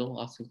call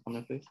Mendel, ask him to come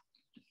here, please?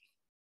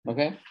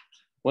 Okay.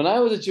 When I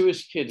was a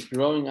Jewish kid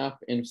growing up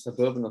in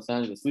suburban Los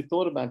Angeles, we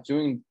thought about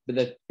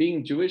that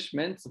being Jewish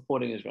meant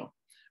supporting Israel.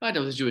 Right, I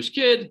was a Jewish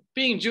kid.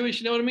 Being Jewish,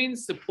 you know what it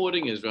means?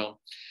 Supporting Israel.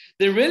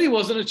 There really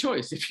wasn't a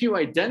choice. If you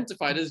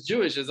identified as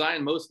Jewish, as I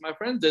and most of my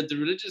friends did, the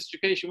religious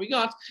education we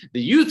got,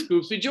 the youth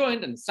groups we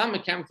joined, and the summer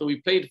camps that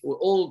we played for were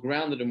all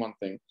grounded in one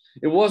thing.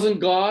 It wasn't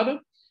God.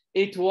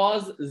 It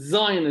was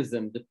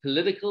Zionism, the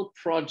political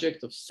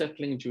project of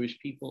settling Jewish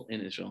people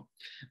in Israel.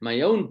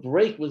 My own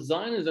break with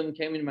Zionism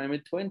came in my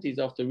mid-20s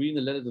after reading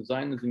the letters of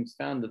Zionism's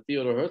founder,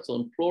 Theodore Herzl,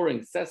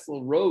 imploring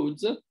Cecil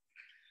Rhodes,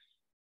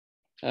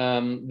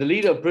 the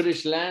leader of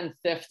British land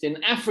theft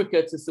in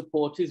Africa, to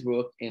support his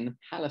work in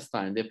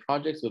Palestine. Their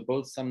projects were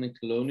both something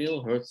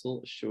colonial,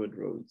 Herzl assured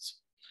Rhodes.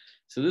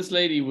 So this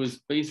lady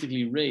was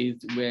basically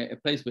raised a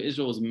place where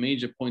Israel was a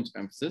major point of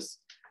emphasis,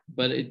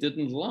 but it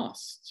didn't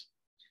last.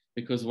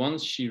 Because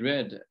once she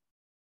read,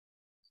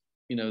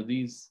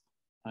 these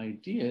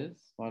ideas,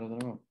 why did I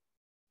know?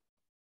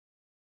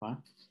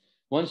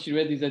 Once she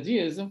read these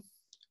ideas,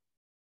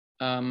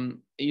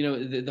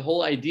 the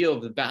whole idea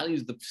of the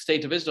values of the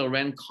state of Israel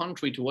ran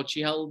contrary to what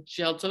she held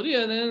so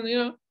dear, and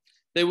then,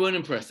 they weren't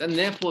impressed. And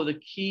therefore, the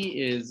key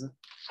is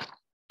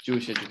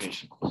Jewish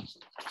education.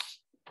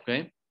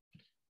 Okay?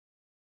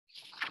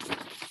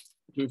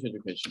 Jewish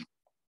education.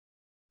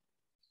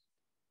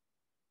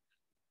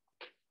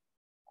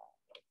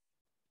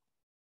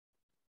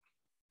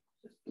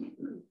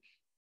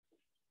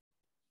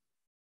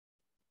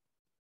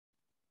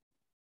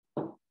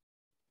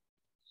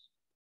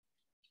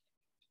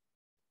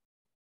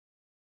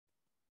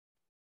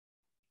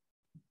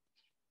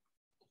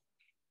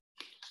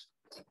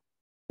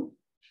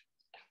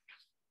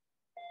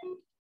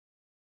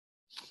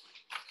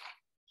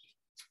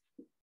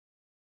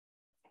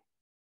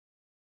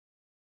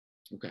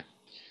 Okay,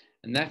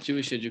 and that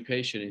Jewish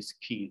education is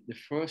key. The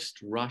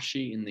first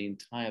Rashi in the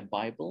entire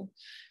Bible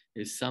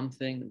is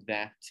something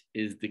that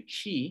is the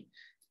key,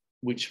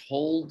 which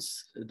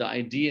holds the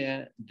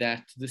idea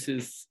that this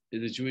is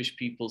the Jewish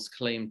people's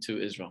claim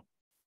to Israel.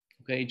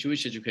 Okay,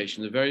 Jewish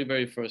education, the very,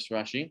 very first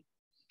Rashi.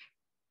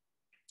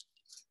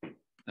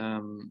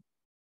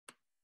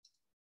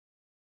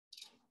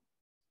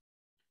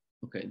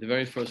 Okay, the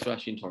very first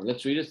Rashi in Torah.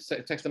 Let's read it.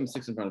 Text number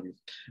 6 in front of you.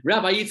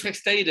 Rabbi Yitzchak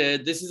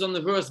stated, this is on the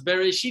verse,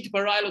 Bereshit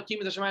bara Elokim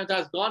et hashamayim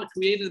v'ha'aretz. God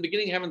created the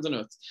beginning heavens and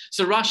earth.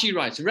 So Rashi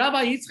writes,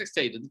 Rabbi Yitzchak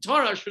stated, the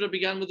Torah should have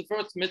begun with the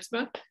first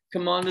mitzvah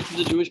commanded to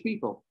the Jewish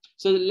people.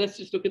 So let's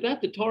just look at that.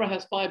 The Torah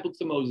has 5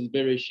 books of Moses.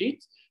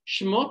 Bereshit,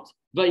 Shemot,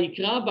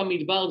 Vayikra,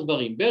 Bamidbar,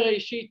 Dvarim.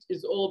 Bereshit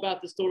is all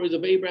about the stories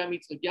of Abraham,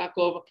 Yitzchak,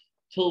 Yaakov,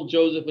 till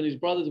Joseph and his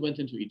brothers went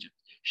into Egypt.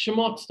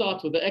 Shemot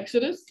starts with the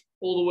Exodus,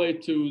 all the way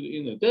to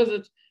the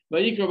desert.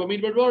 Vayikra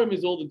Bamidbar Dvarim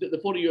is all the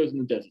 40 years in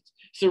the desert.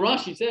 So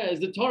Rashi says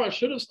the Torah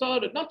should have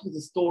started not with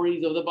the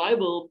stories of the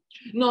Bible,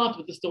 not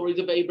with the stories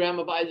of Abraham,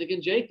 of Isaac,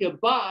 and Jacob,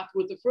 but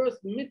with the first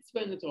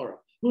mitzvah in the Torah.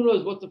 Who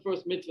knows what the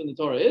first mitzvah in the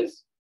Torah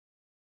is?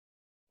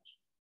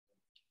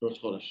 Rosh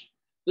Chodesh.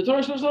 The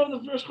Torah should have started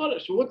with the first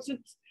Chodesh. What's it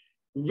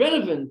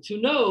relevant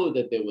to know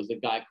that there was a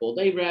guy called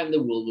Abraham,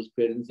 the world was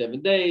created in 7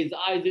 days,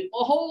 Isaac,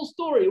 a whole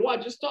story? Why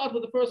just start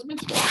with the first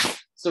mitzvah?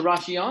 So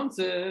Rashi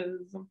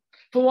answers,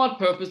 for what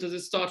purpose does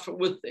it start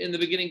with, in the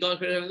beginning, God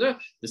created heaven and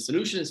earth? The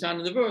solution is found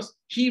in the verse.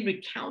 He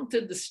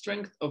recounted the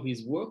strength of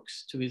his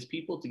works to his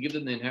people to give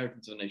them the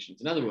inheritance of the nations.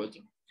 In other words,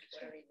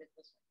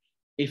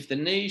 if the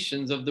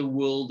nations of the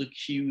world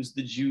accuse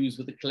the Jews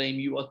with the claim,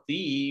 you are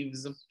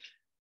thieves.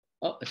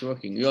 Oh, it's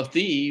working. You are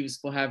thieves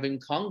for having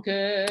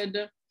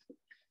conquered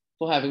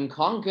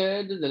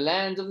the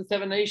land of the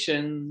 7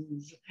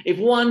 nations. If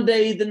one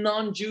day the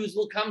non-Jews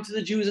will come to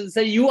the Jews and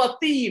say, you are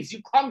thieves,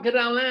 you conquered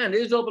our land,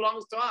 Israel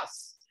belongs to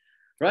us.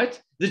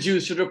 Right? The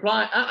Jews should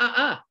reply,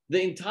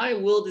 the entire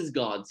world is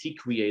God's. He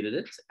created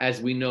it,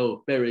 as we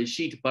know,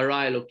 Bereshit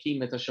bara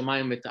Elokim et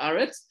hashamayim et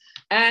ha'aretz,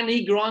 and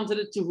he granted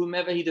it to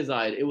whomever he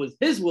desired. It was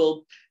his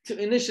will to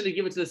initially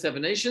give it to the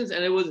 7 nations,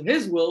 and it was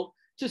his will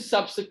to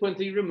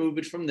subsequently remove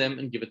it from them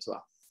and give it to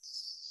us.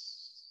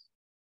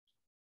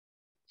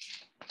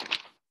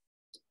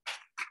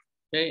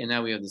 Okay, and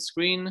now we have the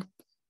screen.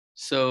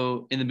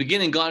 So in the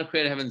beginning, God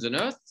created heavens and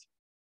earth.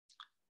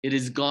 It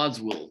is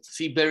God's will.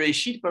 See,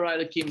 Bereshit bara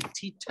Elokim,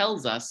 he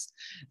tells us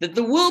that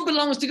the world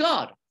belongs to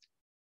God.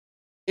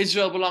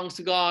 Israel belongs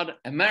to God.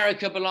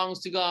 America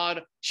belongs to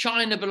God.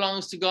 China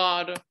belongs to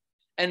God.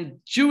 And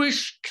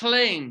Jewish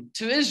claim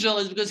to Israel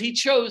is because he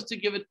chose to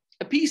give it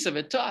a piece of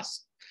it to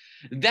us.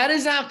 That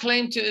is our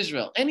claim to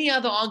Israel. Any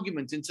other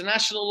argument,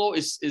 international law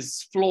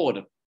is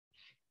flawed.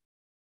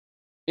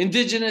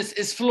 Indigenous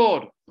is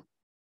flawed.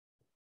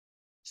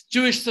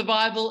 Jewish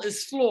survival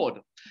is flawed.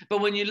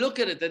 But when you look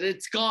at it, that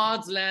it's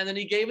God's land and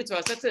he gave it to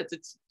us, that's it.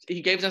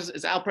 He gave it to us,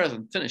 it's our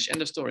present. Finish.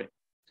 End of story.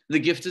 The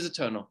gift is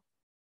eternal.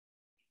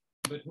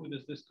 But who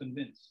does this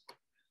convince?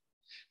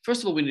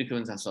 First of all, we need to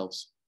convince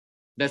ourselves.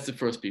 That's the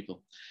first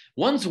people.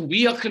 Once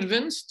we are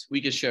convinced, we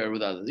can share it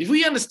with others. If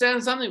we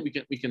understand something,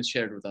 we can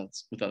share it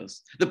with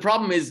others. The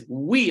problem is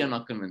we are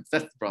not convinced.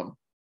 That's the problem.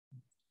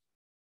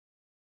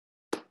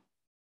 I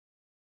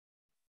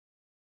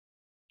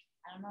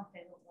don't know if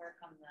it will work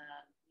on the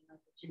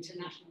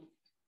international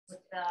with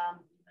the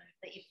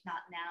if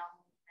not now.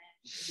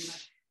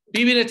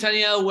 Bibi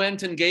Netanyahu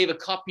went and gave a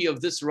copy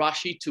of this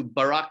Rashi to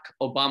Barack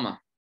Obama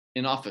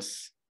in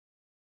office.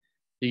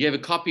 He gave a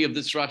copy of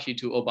this Rashi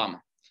to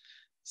Obama.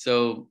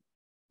 So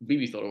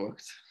Bibi thought it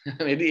worked.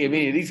 I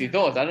mean, at least he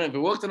thought. I don't know if it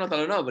worked or not, I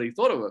don't know, but he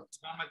thought it worked.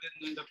 Obama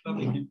didn't end up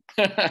loving him.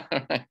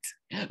 Right.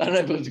 I don't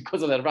know if it was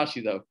because of that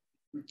Rashi, though.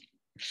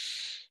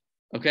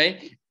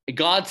 Okay.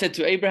 God said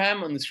to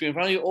Abraham on the screen in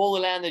front of you, all the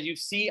land that you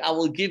see, I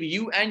will give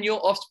you and your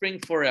offspring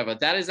forever.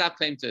 That is our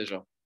claim to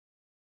Israel.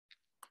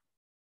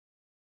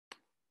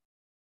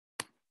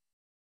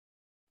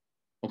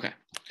 Okay.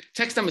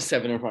 Text number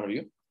 7 in front of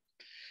you.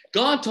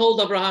 God told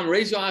Abraham,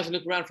 raise your eyes and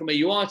look around from where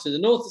you are to the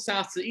north, the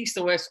south, to the east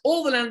and west.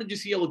 All the land that you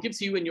see, I will give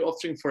to you and your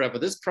offspring forever.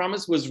 This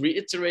promise was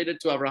reiterated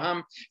to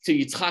Abraham, to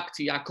Yitzchak,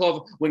 to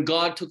Yaakov. When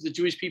God took the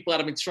Jewish people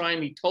out of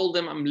Mitzrayim, he told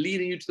them, I'm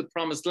leading you to the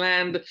promised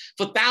land.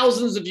 For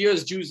thousands of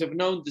years, Jews have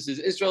known this is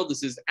Israel,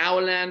 this is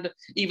our land.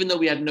 Even though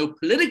we had no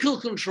political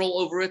control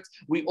over it,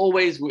 we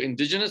always were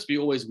indigenous, we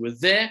always were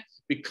there,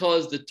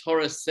 because the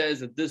Torah says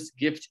that this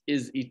gift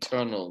is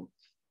eternal.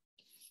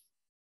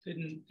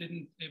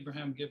 Didn't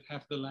Abraham give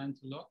half the land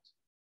to Lot?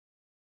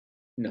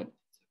 No.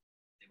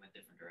 They went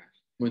different directions.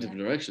 Went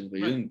different directions, but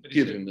you Right, didn't but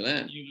give said, him the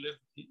land.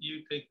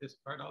 You take this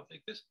part, I'll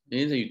take this. He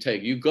didn't say you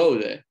take. You go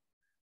there.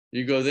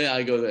 You go there.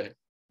 I go there.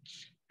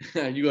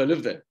 You go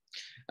live there.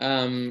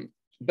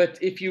 But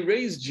if you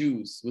raise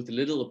Jews with a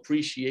little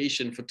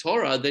appreciation for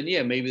Torah, then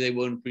yeah, maybe they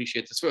won't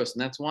appreciate this verse.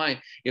 And that's why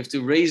you have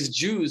to raise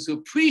Jews who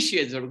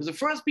appreciate Torah, because the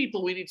first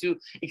people we need to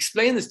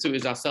explain this to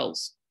is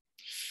ourselves.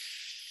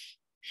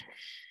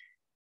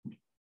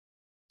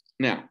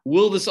 Now,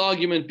 will this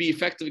argument be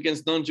effective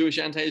against non-Jewish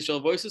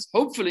anti-Israel voices?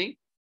 Hopefully.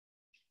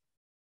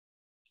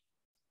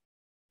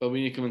 But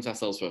we need to convince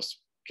ourselves first.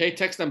 Okay,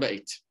 text number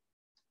 8.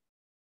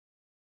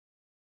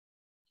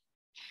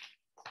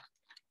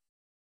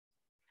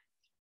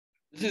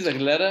 This is a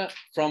letter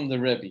from the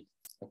Rebbe,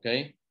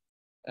 okay?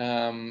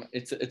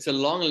 It's a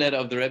long letter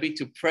of the Rebbe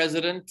to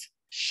President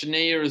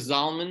Shneur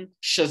Zalman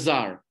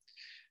Shazar,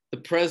 the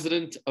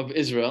president of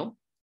Israel.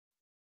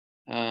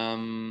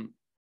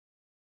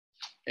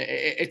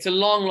 It's a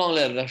long, long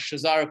letter. The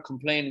Shazar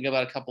complaining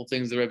about a couple of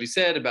things the Rebbe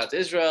said about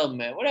Israel,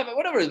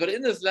 whatever it is. But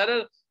in this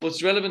letter,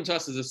 what's relevant to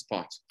us is this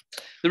part.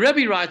 The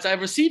Rebbe writes,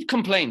 I've received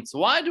complaints.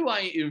 Why do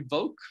I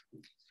invoke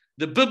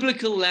the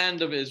biblical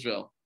land of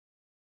Israel?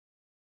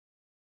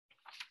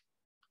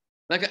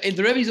 Like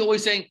the Rebbe is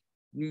always saying,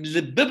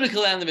 the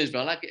biblical land of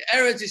Israel, like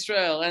Eretz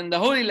Israel and the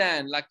Holy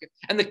Land,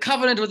 and the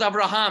covenant with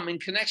Abraham in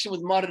connection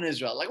with modern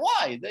Israel. Like,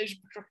 why?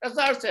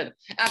 Shazar said,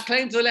 our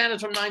claim to the land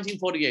is from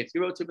 1948. He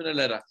wrote to him in a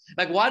letter.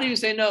 Like, why do you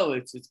say no?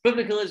 It's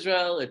biblical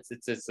Israel. It's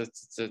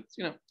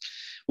you know.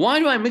 Why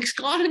do I mix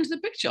God into the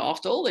picture?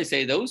 After all, they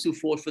say those who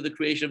fought for the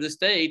creation of the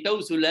state,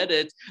 those who led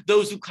it,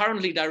 those who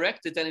currently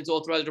direct it and its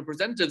authorized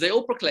representatives, they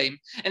all proclaim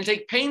and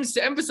take pains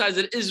to emphasize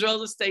that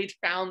Israel is a state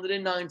founded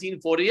in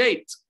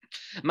 1948.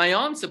 My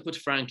answer, put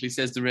frankly,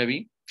 says the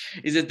Rebbe,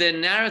 is that their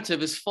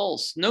narrative is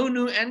false. No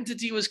new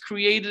entity was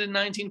created in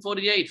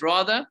 1948.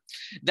 Rather,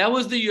 that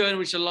was the year in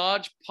which a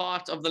large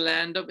part of the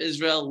land of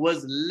Israel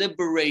was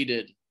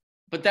liberated.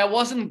 But that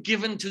wasn't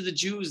given to the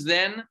Jews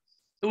then.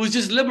 It was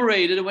just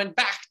liberated. It went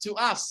back to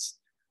us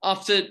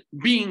after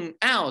being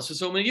ours for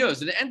so many years.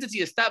 The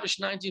entity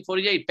established in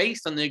 1948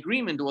 based on the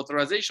agreement or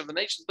authorization of the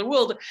nations of the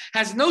world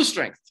has no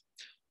strength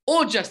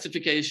or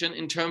justification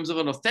in terms of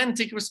an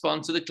authentic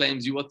response to the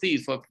claims you are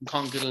thieves for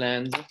conquered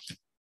lands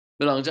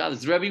belong to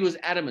others. The Rebbe was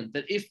adamant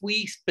that if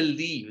we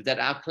believe that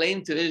our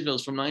claim to Israel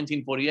is from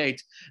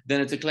 1948,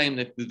 then it's a claim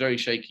that is very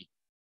shaky.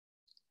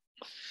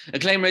 A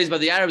claim raised by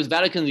the Arabs,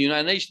 Vatican, the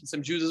United Nations,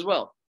 some Jews as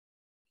well.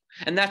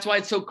 And that's why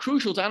it's so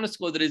crucial to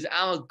underscore that it is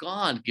our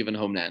God-given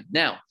homeland.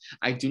 Now,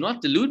 I do not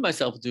delude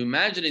myself into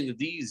imagining that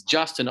these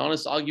just and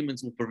honest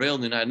arguments will prevail in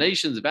the United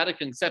Nations, the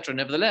Vatican, etc.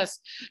 Nevertheless,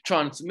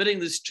 transmitting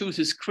this truth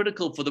is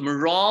critical for the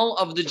morale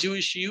of the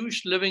Jewish youth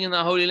living in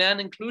the Holy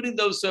Land, including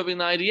those serving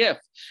the IDF,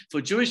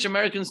 for Jewish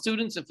American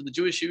students, and for the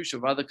Jewish youth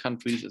of other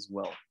countries as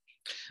well.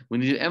 We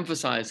need to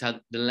emphasize how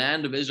the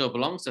land of Israel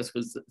belongs to us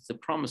because it's the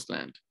promised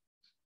land.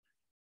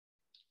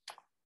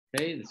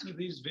 Okay, are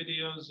these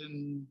videos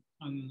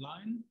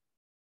online?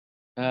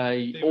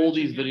 All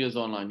these videos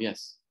online,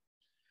 yes.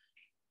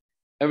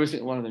 Every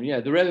single one of them, yeah.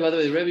 The Rebbe, by the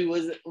way, the Rebbe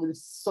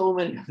was so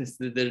many of this.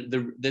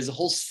 There's a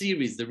whole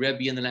series, the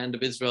Rebbe in the land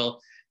of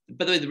Israel.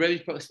 By the way, the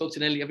Rebbe spoke to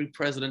nearly every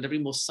president, every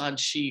Mossad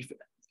chief,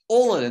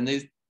 all of them.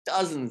 There's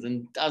dozens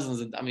and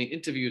dozens,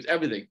 interviews,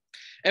 everything.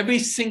 Every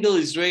single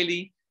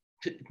Israeli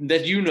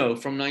that you know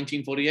from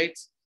 1948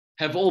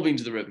 have all been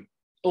to the Rebbe,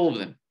 all of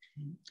them.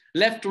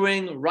 Left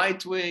wing,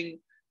 right wing,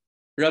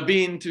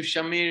 Rabin to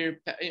Shamir,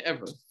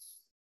 ever.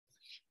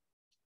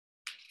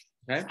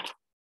 Okay.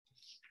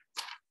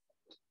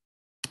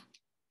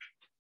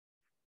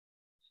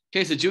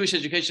 Okay, so Jewish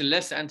education,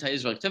 less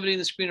anti-Israel activity in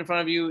the screen in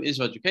front of you.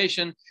 Israel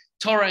education,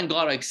 Torah and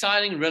God are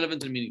exciting,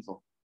 relevant, and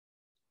meaningful.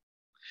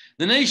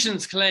 The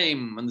nations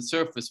claim on the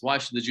surface, why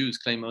should the Jews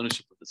claim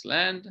ownership of this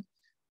land?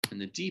 And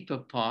the deeper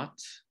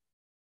part,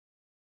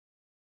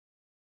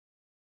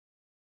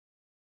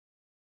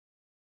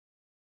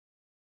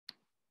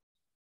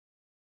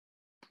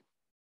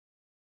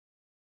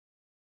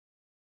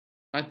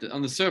 right,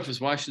 on the surface,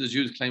 why should the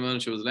Jews claim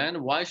ownership of the land?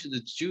 Why should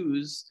the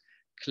Jews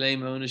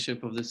claim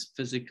ownership of this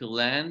physical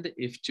land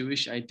if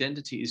Jewish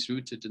identity is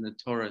rooted in the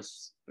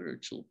Torah's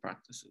spiritual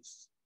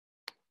practices?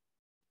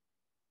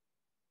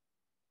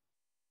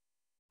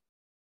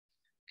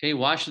 Okay,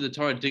 why should the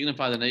Torah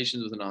dignify the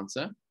nations with an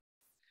answer?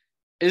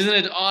 Isn't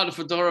it odd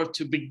for Torah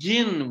to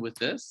begin with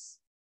this?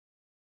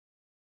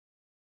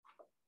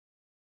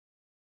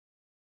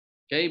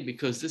 Okay,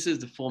 because this is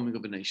the forming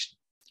of a nation.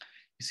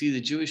 You see,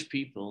 the Jewish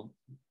people,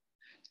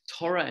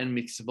 Torah and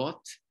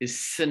mitzvot is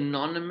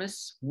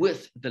synonymous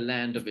with the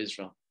land of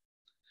Israel.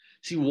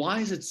 See, why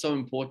is it so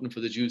important for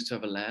the Jews to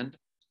have a land?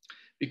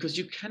 Because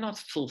you cannot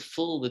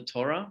fulfill the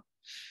Torah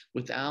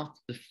without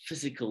the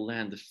physical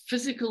land. The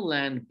physical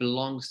land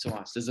belongs to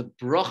us. There's a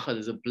bracha,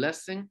 there's a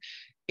blessing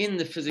in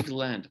the physical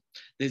land.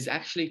 There's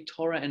actually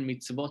Torah and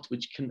mitzvot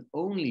which can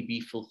only be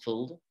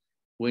fulfilled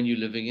when you're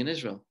living in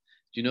Israel.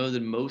 Do you know that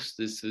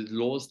there's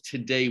laws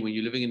today when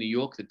you're living in New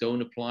York that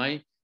don't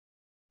apply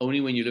only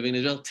when you're living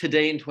in Israel?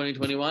 Today in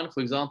 2021, for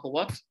example,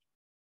 what?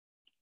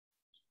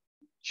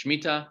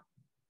 Shemitah,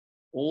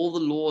 all the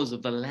laws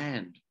of the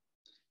land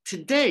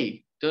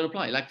today don't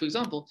apply. Like, for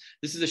example,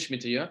 this is a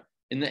Shemitah year.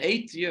 In the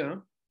 8th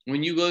year,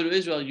 when you go to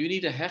Israel, you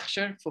need a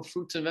hechsher for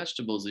fruits and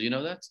vegetables. Do you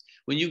know that?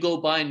 When you go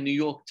buy in New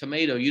York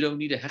tomato, you don't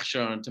need a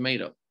hechsher on a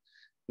tomato.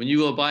 When you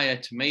go buy a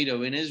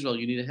tomato in Israel,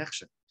 you need a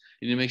hechsher.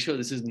 You need to make sure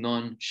this is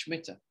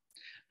non-Shemitah.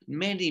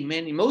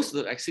 Most of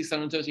the like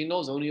 613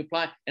 laws only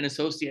apply and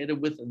associated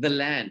with the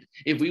land.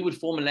 If we would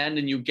form a land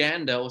in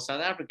Uganda or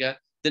South Africa,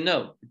 then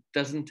no,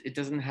 it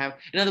doesn't have.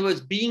 In other words,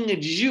 being a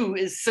Jew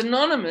is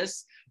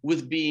synonymous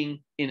with being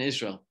in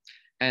Israel.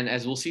 And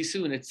as we'll see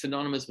soon, it's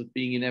synonymous with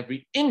being in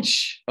every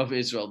inch of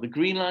Israel. The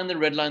green line, the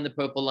red line, the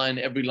purple line,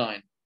 every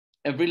line.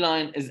 Every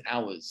line is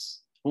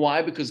ours.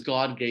 Why? Because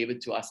God gave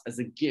it to us as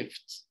a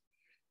gift.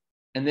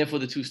 And therefore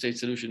the two-state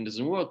solution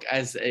doesn't work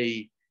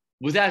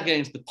without getting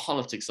into the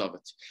politics of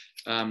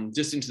it,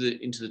 just into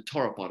the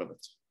Torah part of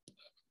it.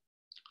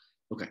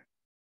 Okay.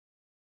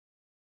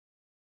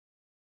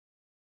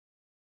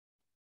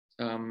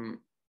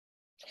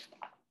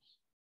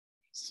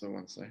 So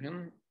one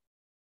second.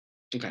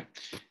 Okay.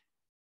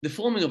 The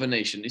forming of a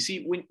nation. You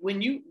see,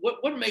 when you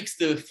what makes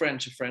the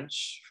French a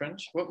French?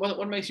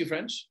 What makes you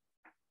French?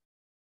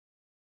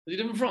 You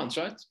live in France,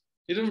 right?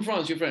 You live in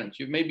France, you're French.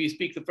 Maybe you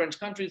speak the French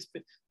countries,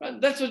 right?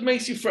 That's what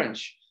makes you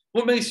French.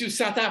 What makes you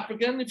South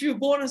African? If you were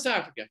born in South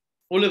Africa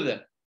or live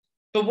there.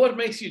 But what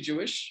makes you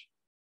Jewish?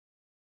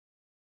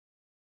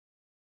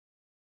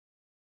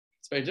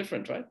 It's very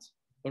different, right?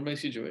 What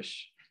makes you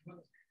Jewish?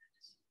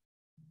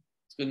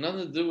 It's got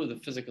nothing to do with the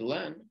physical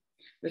land.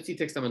 Let's see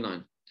text number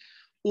 9.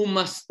 The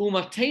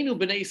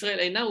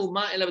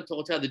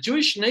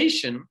Jewish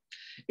nation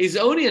is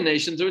only a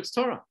nation through its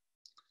Torah.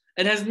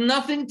 It has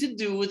nothing to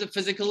do with the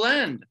physical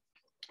land.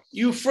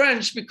 You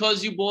French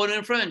because you're born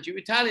in France. You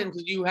Italian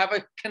because you have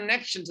a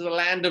connection to the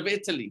land of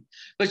Italy.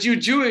 But you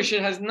Jewish,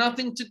 it has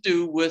nothing to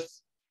do with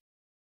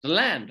the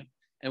land.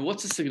 And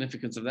what's the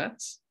significance of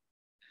that?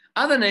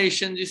 Other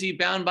nations, you see,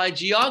 bound by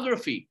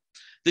geography.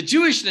 The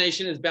Jewish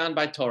nation is bound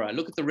by Torah.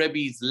 Look at the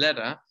Rebbe's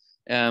letter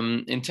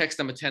in text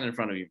number 10 in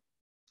front of you.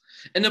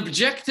 An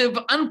objective,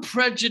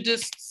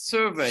 unprejudiced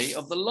survey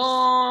of the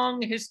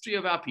long history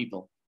of our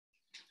people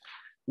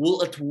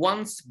will at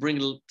once bring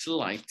to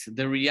light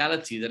the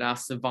reality that our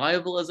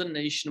survival as a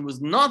nation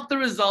was not the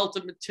result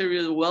of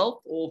material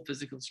wealth or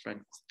physical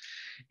strength.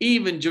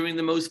 Even during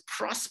the most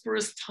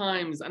prosperous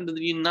times under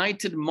the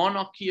united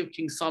monarchy of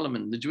King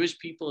Solomon, the Jewish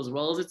people, as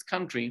well as its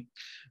country,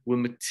 were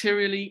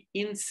materially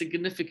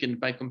insignificant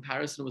by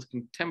comparison with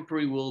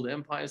contemporary world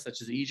empires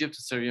such as Egypt,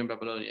 Assyria, and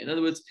Babylonia. In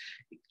other words,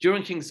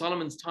 during King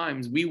Solomon's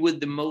times, we were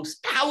the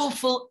most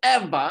powerful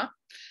ever,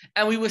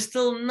 and we were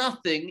still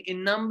nothing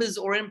in numbers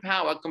or in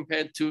power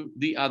compared to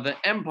the other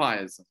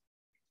empires.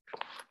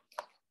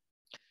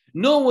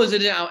 Nor was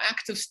it our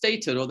active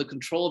statehood or the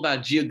control of our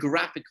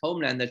geographic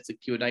homeland that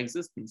secured our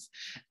existence,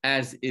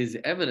 as is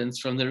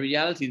evidenced from the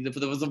reality that for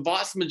the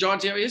vast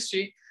majority of our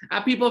history,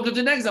 our people have lived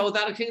in exile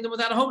without a kingdom,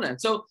 without a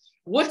homeland. So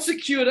what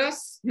secured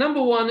us?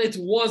 Number one, it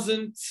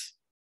wasn't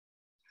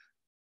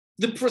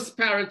the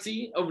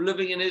prosperity of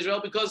living in Israel,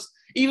 because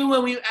even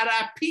when we were at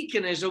our peak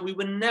in Israel, we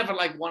were never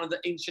like one of the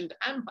ancient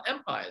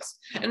empires.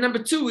 And number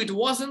two, it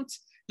wasn't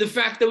the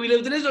fact that we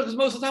lived in Israel, because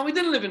most of the time we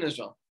didn't live in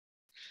Israel.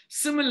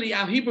 Similarly,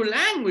 our Hebrew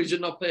language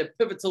did not play a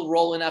pivotal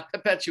role in our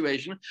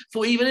perpetuation,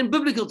 for even in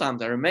biblical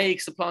times,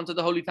 Aramaic supplanted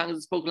the holy tongue as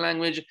a spoken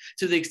language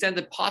to the extent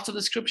that parts of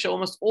the scripture,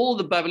 almost all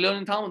the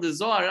Babylonian Talmud, the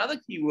Zohar, and other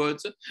key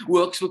works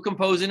were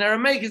composed in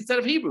Aramaic instead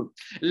of Hebrew.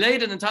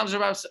 Later, in the times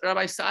of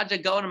Rabbi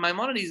Saadia, Gaon, and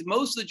Maimonides,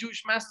 most of the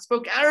Jewish masters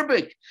spoke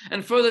Arabic,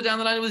 and further down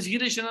the line, it was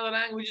Yiddish and other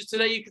languages.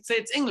 Today, you could say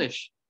it's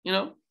English, you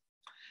know?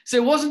 So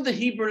it wasn't the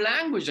Hebrew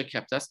language that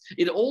kept us.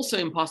 It's also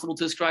impossible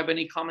to describe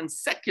any common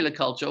secular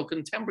culture or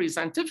contemporary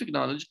scientific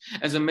knowledge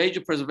as a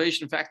major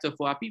preservation factor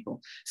for our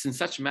people, since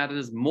such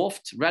matters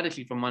morphed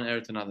radically from one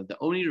era to another. The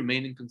only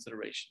remaining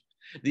consideration,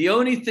 the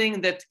only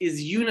thing that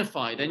is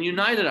unified and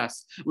united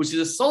us, which is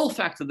a sole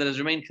factor that has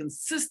remained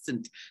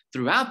consistent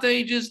throughout the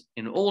ages,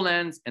 in all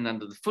lands, and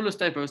under the fullest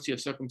diversity of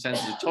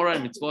circumstances, the Torah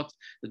and mitzvot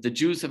that the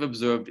Jews have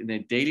observed in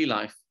their daily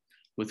life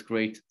with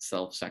great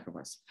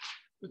self-sacrifice.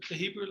 But the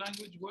Hebrew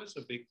language was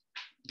a big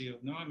deal,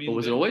 no? I mean, but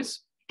was it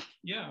always?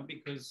 Yeah,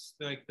 because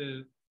like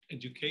the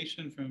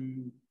education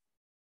from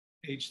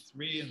age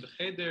 3 and the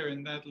cheder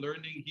and that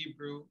learning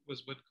Hebrew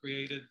was what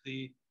created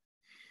the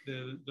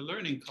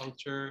learning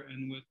culture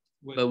and what.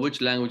 But which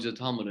language is the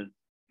Talmud in?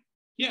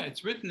 Yeah,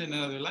 it's written in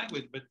another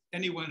language, but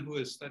anyone who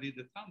has studied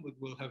the Talmud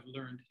will have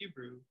learned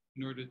Hebrew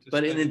in order to.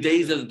 But in the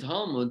days of the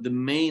Talmud, the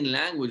main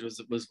language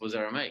was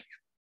Aramaic.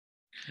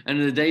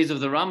 And in the days of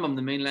the Rambam,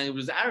 the main language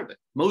was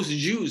Arabic. Most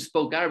Jews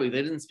spoke Arabic.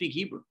 They didn't speak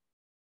Hebrew.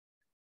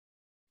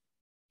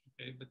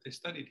 Okay, but they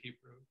studied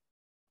Hebrew.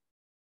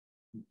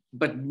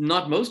 But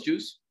not most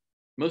Jews.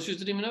 Most Jews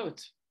didn't even know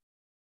it.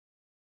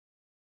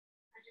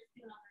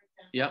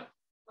 Yeah.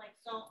 Like,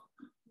 so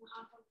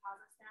I'm from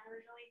Kazakhstan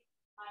originally.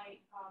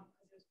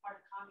 Because it was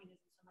part of communism,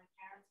 so my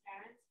parents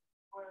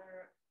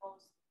were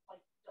both,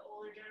 like, the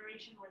older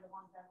generation were the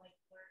ones that, like,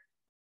 learned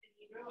in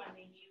Hebrew, and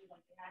they knew,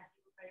 like, they had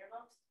Hebrew prayer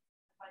books.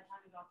 By the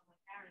time we got to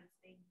my parents,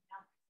 they knew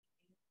nothing.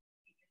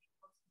 They didn't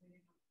know what to do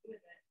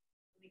with it.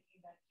 When we came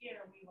back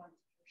here, we went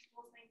to Jewish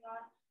schools, thank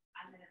God,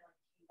 and then it like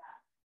came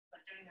back.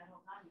 But during that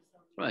whole time, we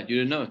still right,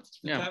 you didn't know it.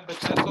 Yeah. But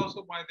that's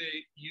also why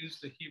they use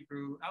the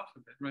Hebrew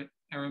alphabet, right?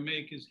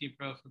 Aramaic is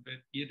Hebrew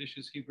alphabet,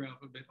 Yiddish is Hebrew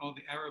alphabet. All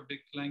the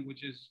Arabic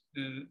languages,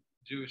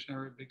 Jewish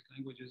Arabic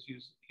languages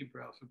use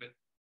Hebrew alphabet.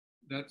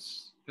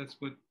 That's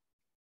what.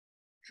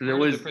 So there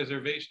was the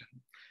preservation.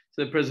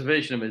 So the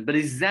preservation of it. But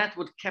is that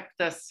what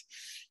kept us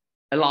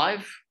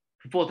alive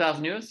for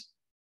 4,000 years?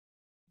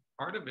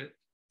 Part of it.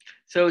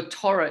 So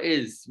Torah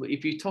is,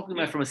 if you're talking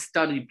about from a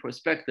study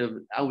perspective,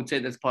 I would say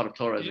that's part of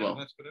Torah as well.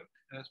 That's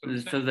what I'm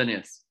saying. So then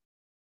yes.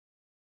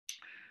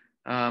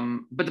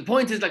 But the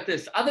point is like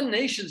this: other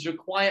nations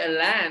require a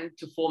land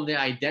to form their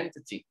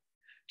identity.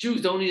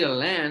 Jews don't need a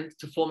land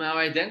to form our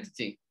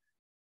identity.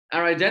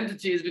 Our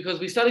identity is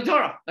because we study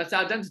Torah. That's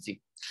our identity.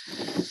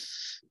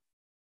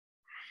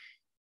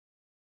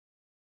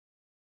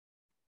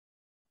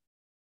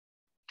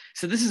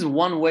 So this is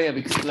one way of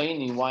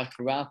explaining why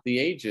throughout the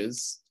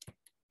ages,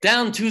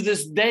 down to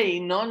this day,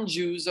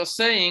 non-Jews are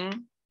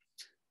saying,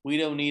 we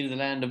don't need the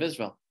land of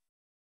Israel.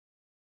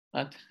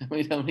 Right?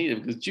 We don't need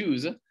it because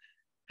Jews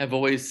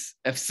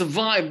have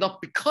survived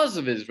not because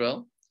of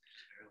Israel,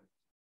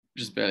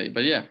 just barely,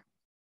 but yeah.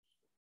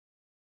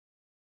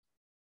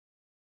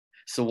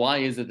 So why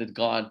is it that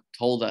God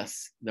told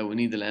us that we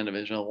need the land of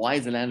Israel? Why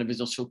is the land of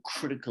Israel so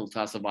critical to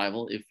our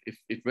survival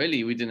if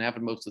really we didn't have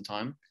it most of the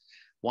time?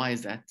 Why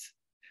is that?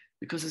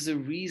 Because there's a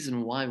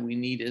reason why we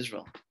need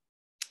Israel.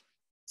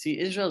 See,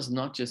 Israel is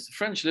not just the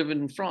French live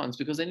in France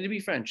because they need to be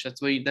French.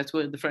 That's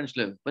where the French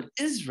live. But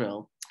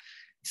Israel,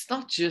 it's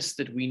not just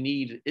that we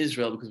need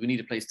Israel because we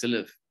need a place to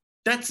live.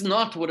 That's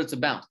not what it's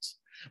about.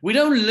 We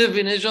don't live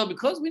in Israel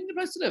because we need a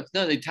place to live.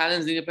 No, the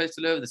Italians need a place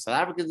to live. The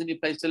South Africans need a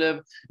place to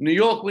live. New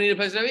York, we need a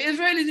place to live.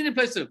 Israelis need a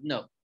place to live.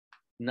 No,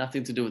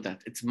 nothing to do with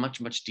that. It's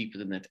much, much deeper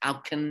than that. Our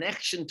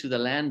connection to the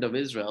land of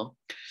Israel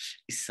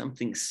is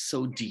something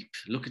so deep.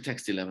 Look at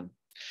text 11.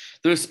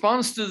 The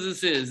response to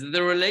this is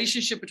the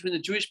relationship between the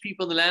Jewish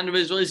people and the land of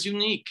Israel is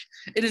unique.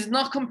 It is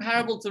not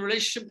comparable to the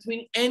relationship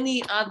between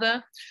any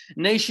other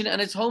nation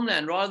and its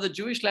homeland. Rather, the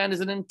Jewish land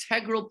is an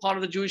integral part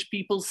of the Jewish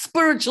people's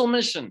spiritual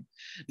mission.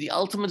 The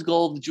ultimate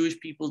goal of the Jewish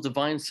people's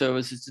divine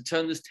service is to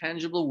turn this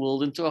tangible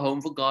world into a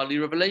home for godly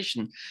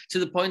revelation, to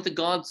the point that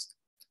God's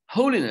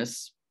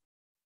holiness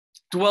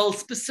dwells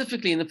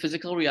specifically in the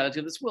physical reality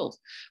of this world.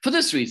 For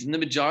this reason, the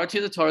majority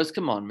of the Torah's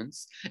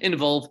commandments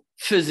involve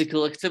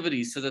physical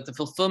activities so that the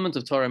fulfillment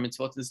of Torah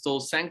mitzvot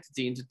installs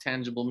sanctity into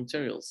tangible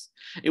materials.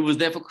 It was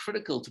therefore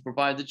critical to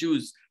provide the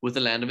Jews with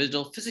the land of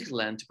Israel, physical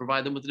land, to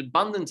provide them with an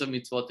abundance of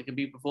mitzvot that can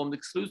be performed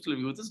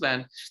exclusively with this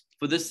land.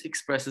 For this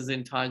expresses the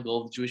entire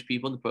goal of the Jewish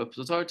people and the purpose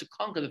of Torah to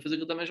conquer the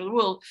physical dimension of the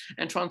world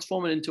and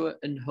transform it into a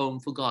home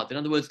for God. In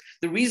other words,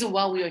 the reason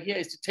why we are here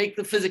is to take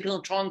the physical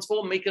and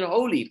transform, make it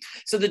holy.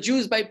 So the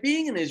Jews, by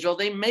being in Israel,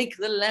 they make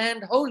the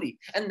land holy.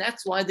 And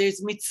that's why there's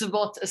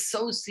mitzvot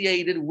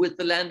associated with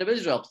the land of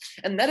Israel.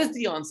 And that is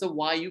the answer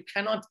why you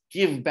cannot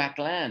give back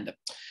land.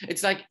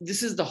 It's like,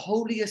 this is the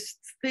holiest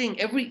thing.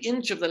 Every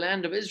inch of the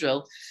land of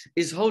Israel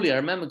is holy. I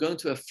remember going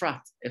to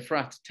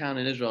Efrat town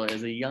in Israel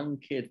as a young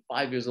kid,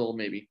 5 years old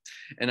maybe.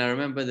 And I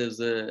remember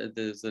there's a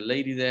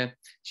lady there.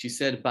 She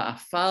said,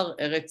 "Ba'afar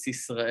Eretz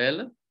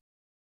Yisrael,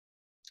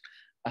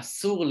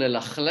 asur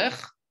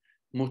lelachlech,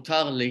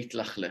 mutar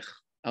leitlachlech."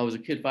 I was a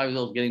kid, 5 years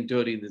old, getting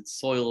dirty in the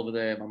soil over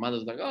there. My mother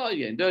was like, "Oh, you're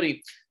getting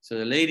dirty." So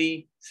the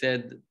lady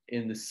said,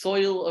 "In the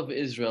soil of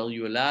Israel,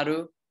 you're allowed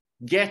to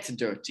get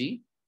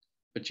dirty,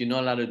 but you're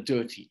not allowed to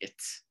dirty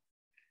it."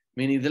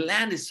 Meaning the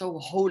land is so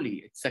holy.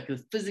 It's like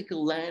the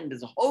physical land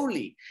is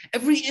holy.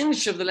 Every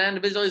inch of the land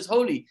of Israel is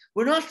holy.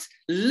 We're not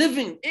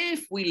living,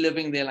 if we're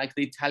living there like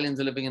the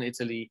Italians are living in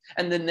Italy,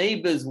 and the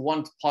neighbors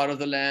want part of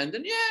the land,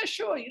 and yeah,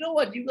 sure, you know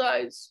what, you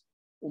guys,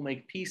 we'll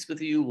make peace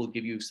with you, we'll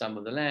give you some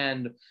of the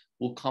land,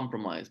 we'll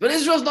compromise. But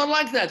Israel's not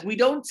like that. We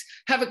don't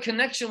have a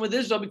connection with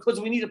Israel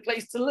because we need a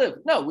place to live.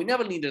 No, we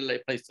never needed a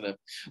place to live.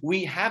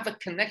 We have a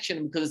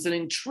connection because it's an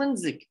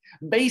intrinsic,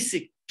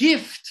 basic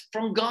gift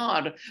from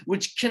God,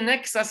 which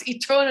connects us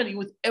eternally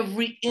with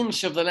every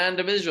inch of the land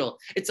of Israel.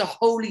 It's a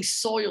holy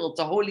soil.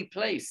 It's a holy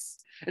place.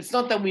 It's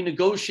not that we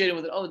negotiate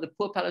with, oh, the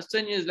poor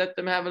Palestinians, let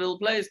them have a little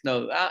place. No,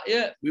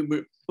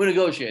 we're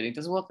negotiating. It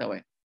doesn't work that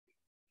way.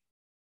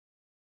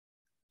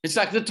 It's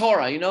like the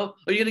Torah, you know?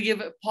 Are you going to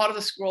give part of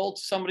the scroll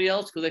to somebody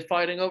else because they're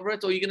fighting over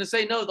it? Or are you going to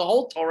say, no, the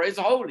whole Torah is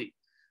holy?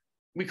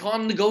 We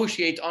can't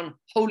negotiate on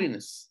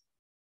holiness.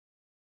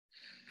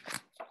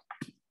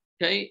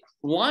 Okay,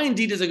 why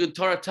indeed does a good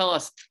Torah tell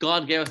us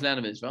God gave us the land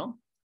of Israel?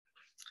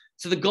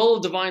 So the goal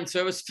of divine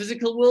service,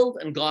 physical world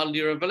and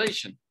godly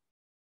revelation.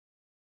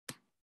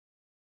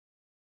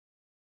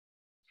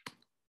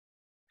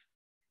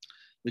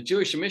 The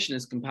Jewish mission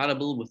is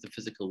compatible with the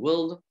physical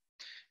world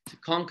to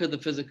conquer the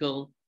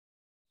physical,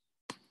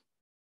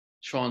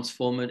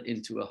 transform it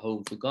into a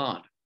home for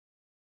God.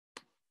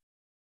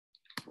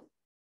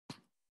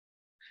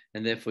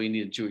 And therefore you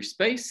need a Jewish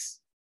space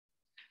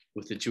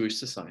with a Jewish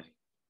society.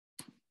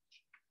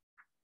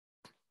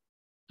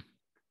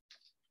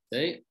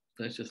 Okay,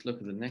 let's just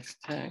look at the next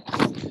text.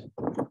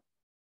 Hold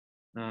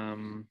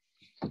on.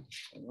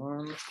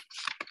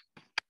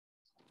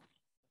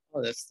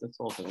 Oh, that's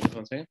also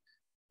one second.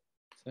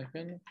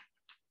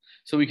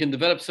 So we can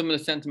develop similar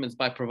sentiments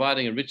by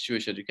providing a rich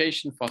Jewish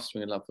education,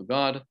 fostering a love for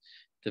God,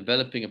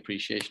 developing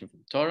appreciation for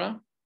the Torah.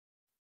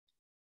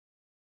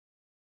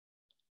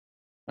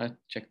 Right,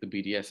 check the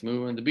BDS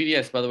movement. The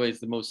BDS, by the way, is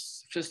the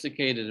most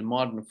sophisticated and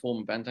modern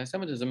form of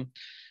anti-Semitism.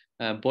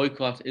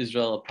 Boycott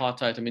Israel,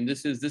 apartheid. I mean,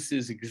 this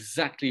is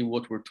exactly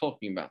what we're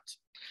talking about.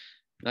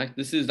 Like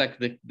this is like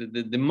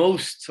the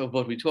most of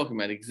what we're talking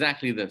about.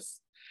 Exactly this,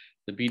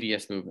 the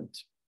BDS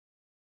movement.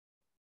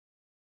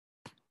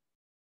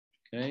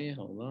 Okay,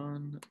 hold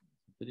on.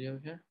 Video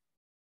here.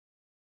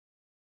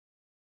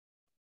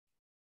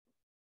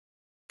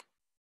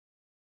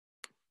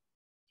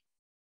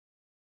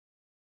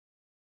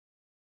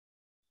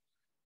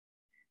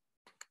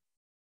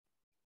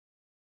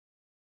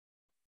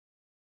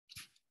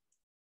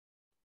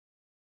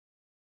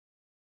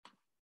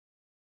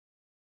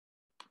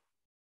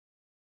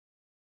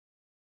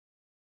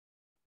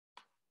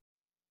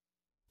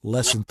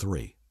 Lesson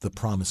 3, the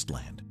Promised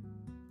Land.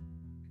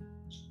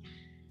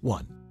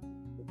 1.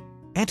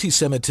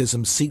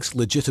 Anti-Semitism seeks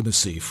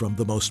legitimacy from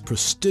the most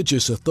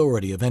prestigious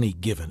authority of any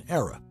given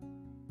era.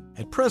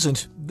 At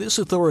present, this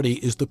authority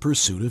is the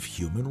pursuit of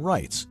human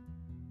rights.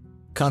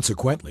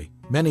 Consequently,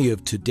 many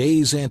of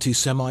today's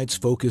anti-Semites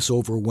focus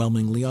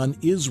overwhelmingly on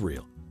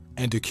Israel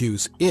and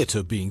accuse it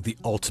of being the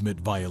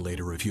ultimate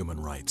violator of human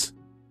rights.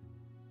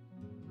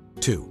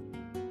 2.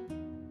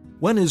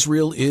 When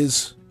Israel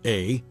is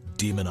A.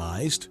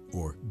 demonized,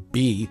 or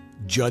B.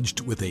 judged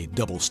with a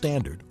double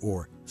standard,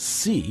 or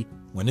C.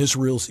 when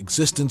Israel's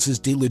existence is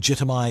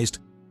delegitimized,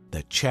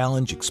 that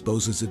challenge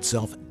exposes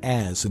itself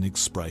as an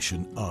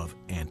expression of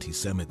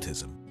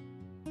anti-Semitism.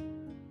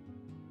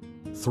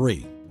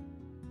 3.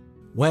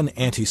 When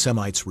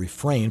anti-Semites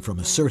refrain from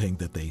asserting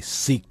that they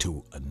seek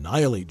to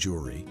annihilate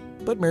Jewry,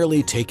 but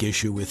merely take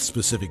issue with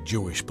specific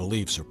Jewish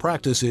beliefs or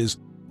practices,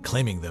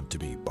 claiming them to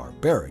be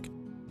barbaric,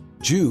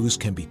 Jews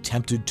can be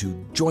tempted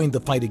to join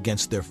the fight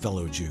against their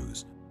fellow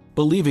Jews,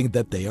 believing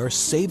that they are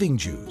saving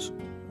Jews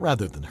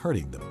rather than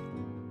hurting them.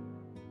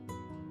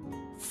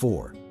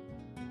 4.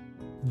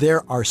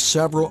 There are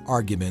several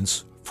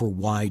arguments for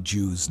why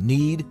Jews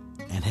need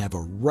and have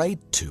a right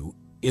to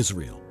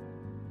Israel.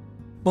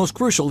 Most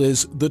crucial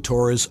is the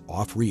Torah's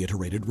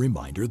oft-reiterated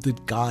reminder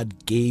that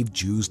God gave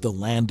Jews the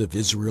land of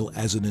Israel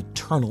as an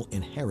eternal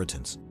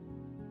inheritance.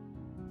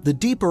 The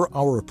deeper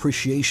our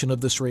appreciation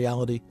of this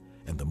reality,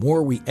 and the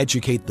more we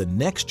educate the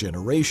next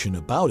generation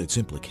about its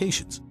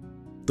implications,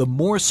 the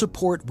more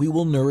support we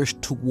will nourish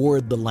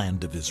toward the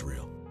land of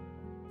Israel.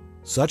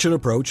 Such an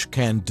approach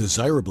can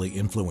desirably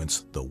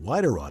influence the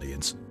wider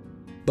audience,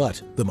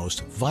 but the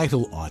most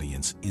vital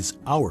audience is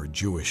our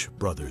Jewish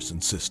brothers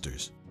and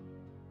sisters.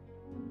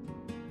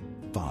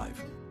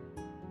 5.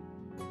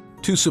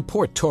 To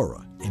support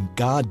Torah and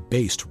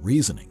God-based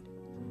reasoning,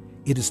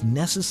 it is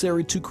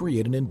necessary to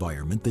create an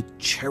environment that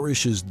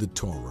cherishes the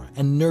Torah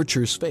and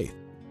nurtures faith.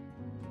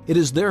 It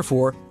is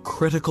therefore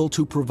critical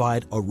to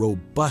provide a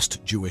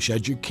robust Jewish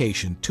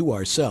education to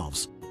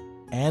ourselves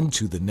and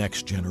to the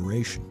next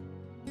generation.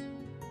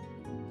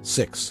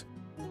 6.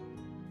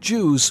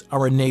 Jews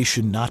are a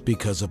nation not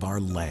because of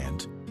our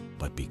land,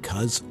 but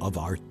because of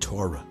our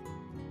Torah.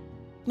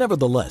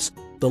 Nevertheless,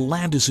 the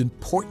land is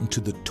important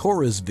to the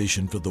Torah's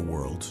vision for the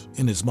world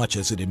inasmuch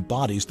as it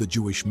embodies the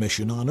Jewish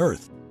mission on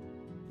earth,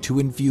 to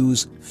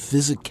infuse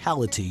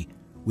physicality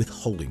with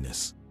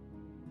holiness.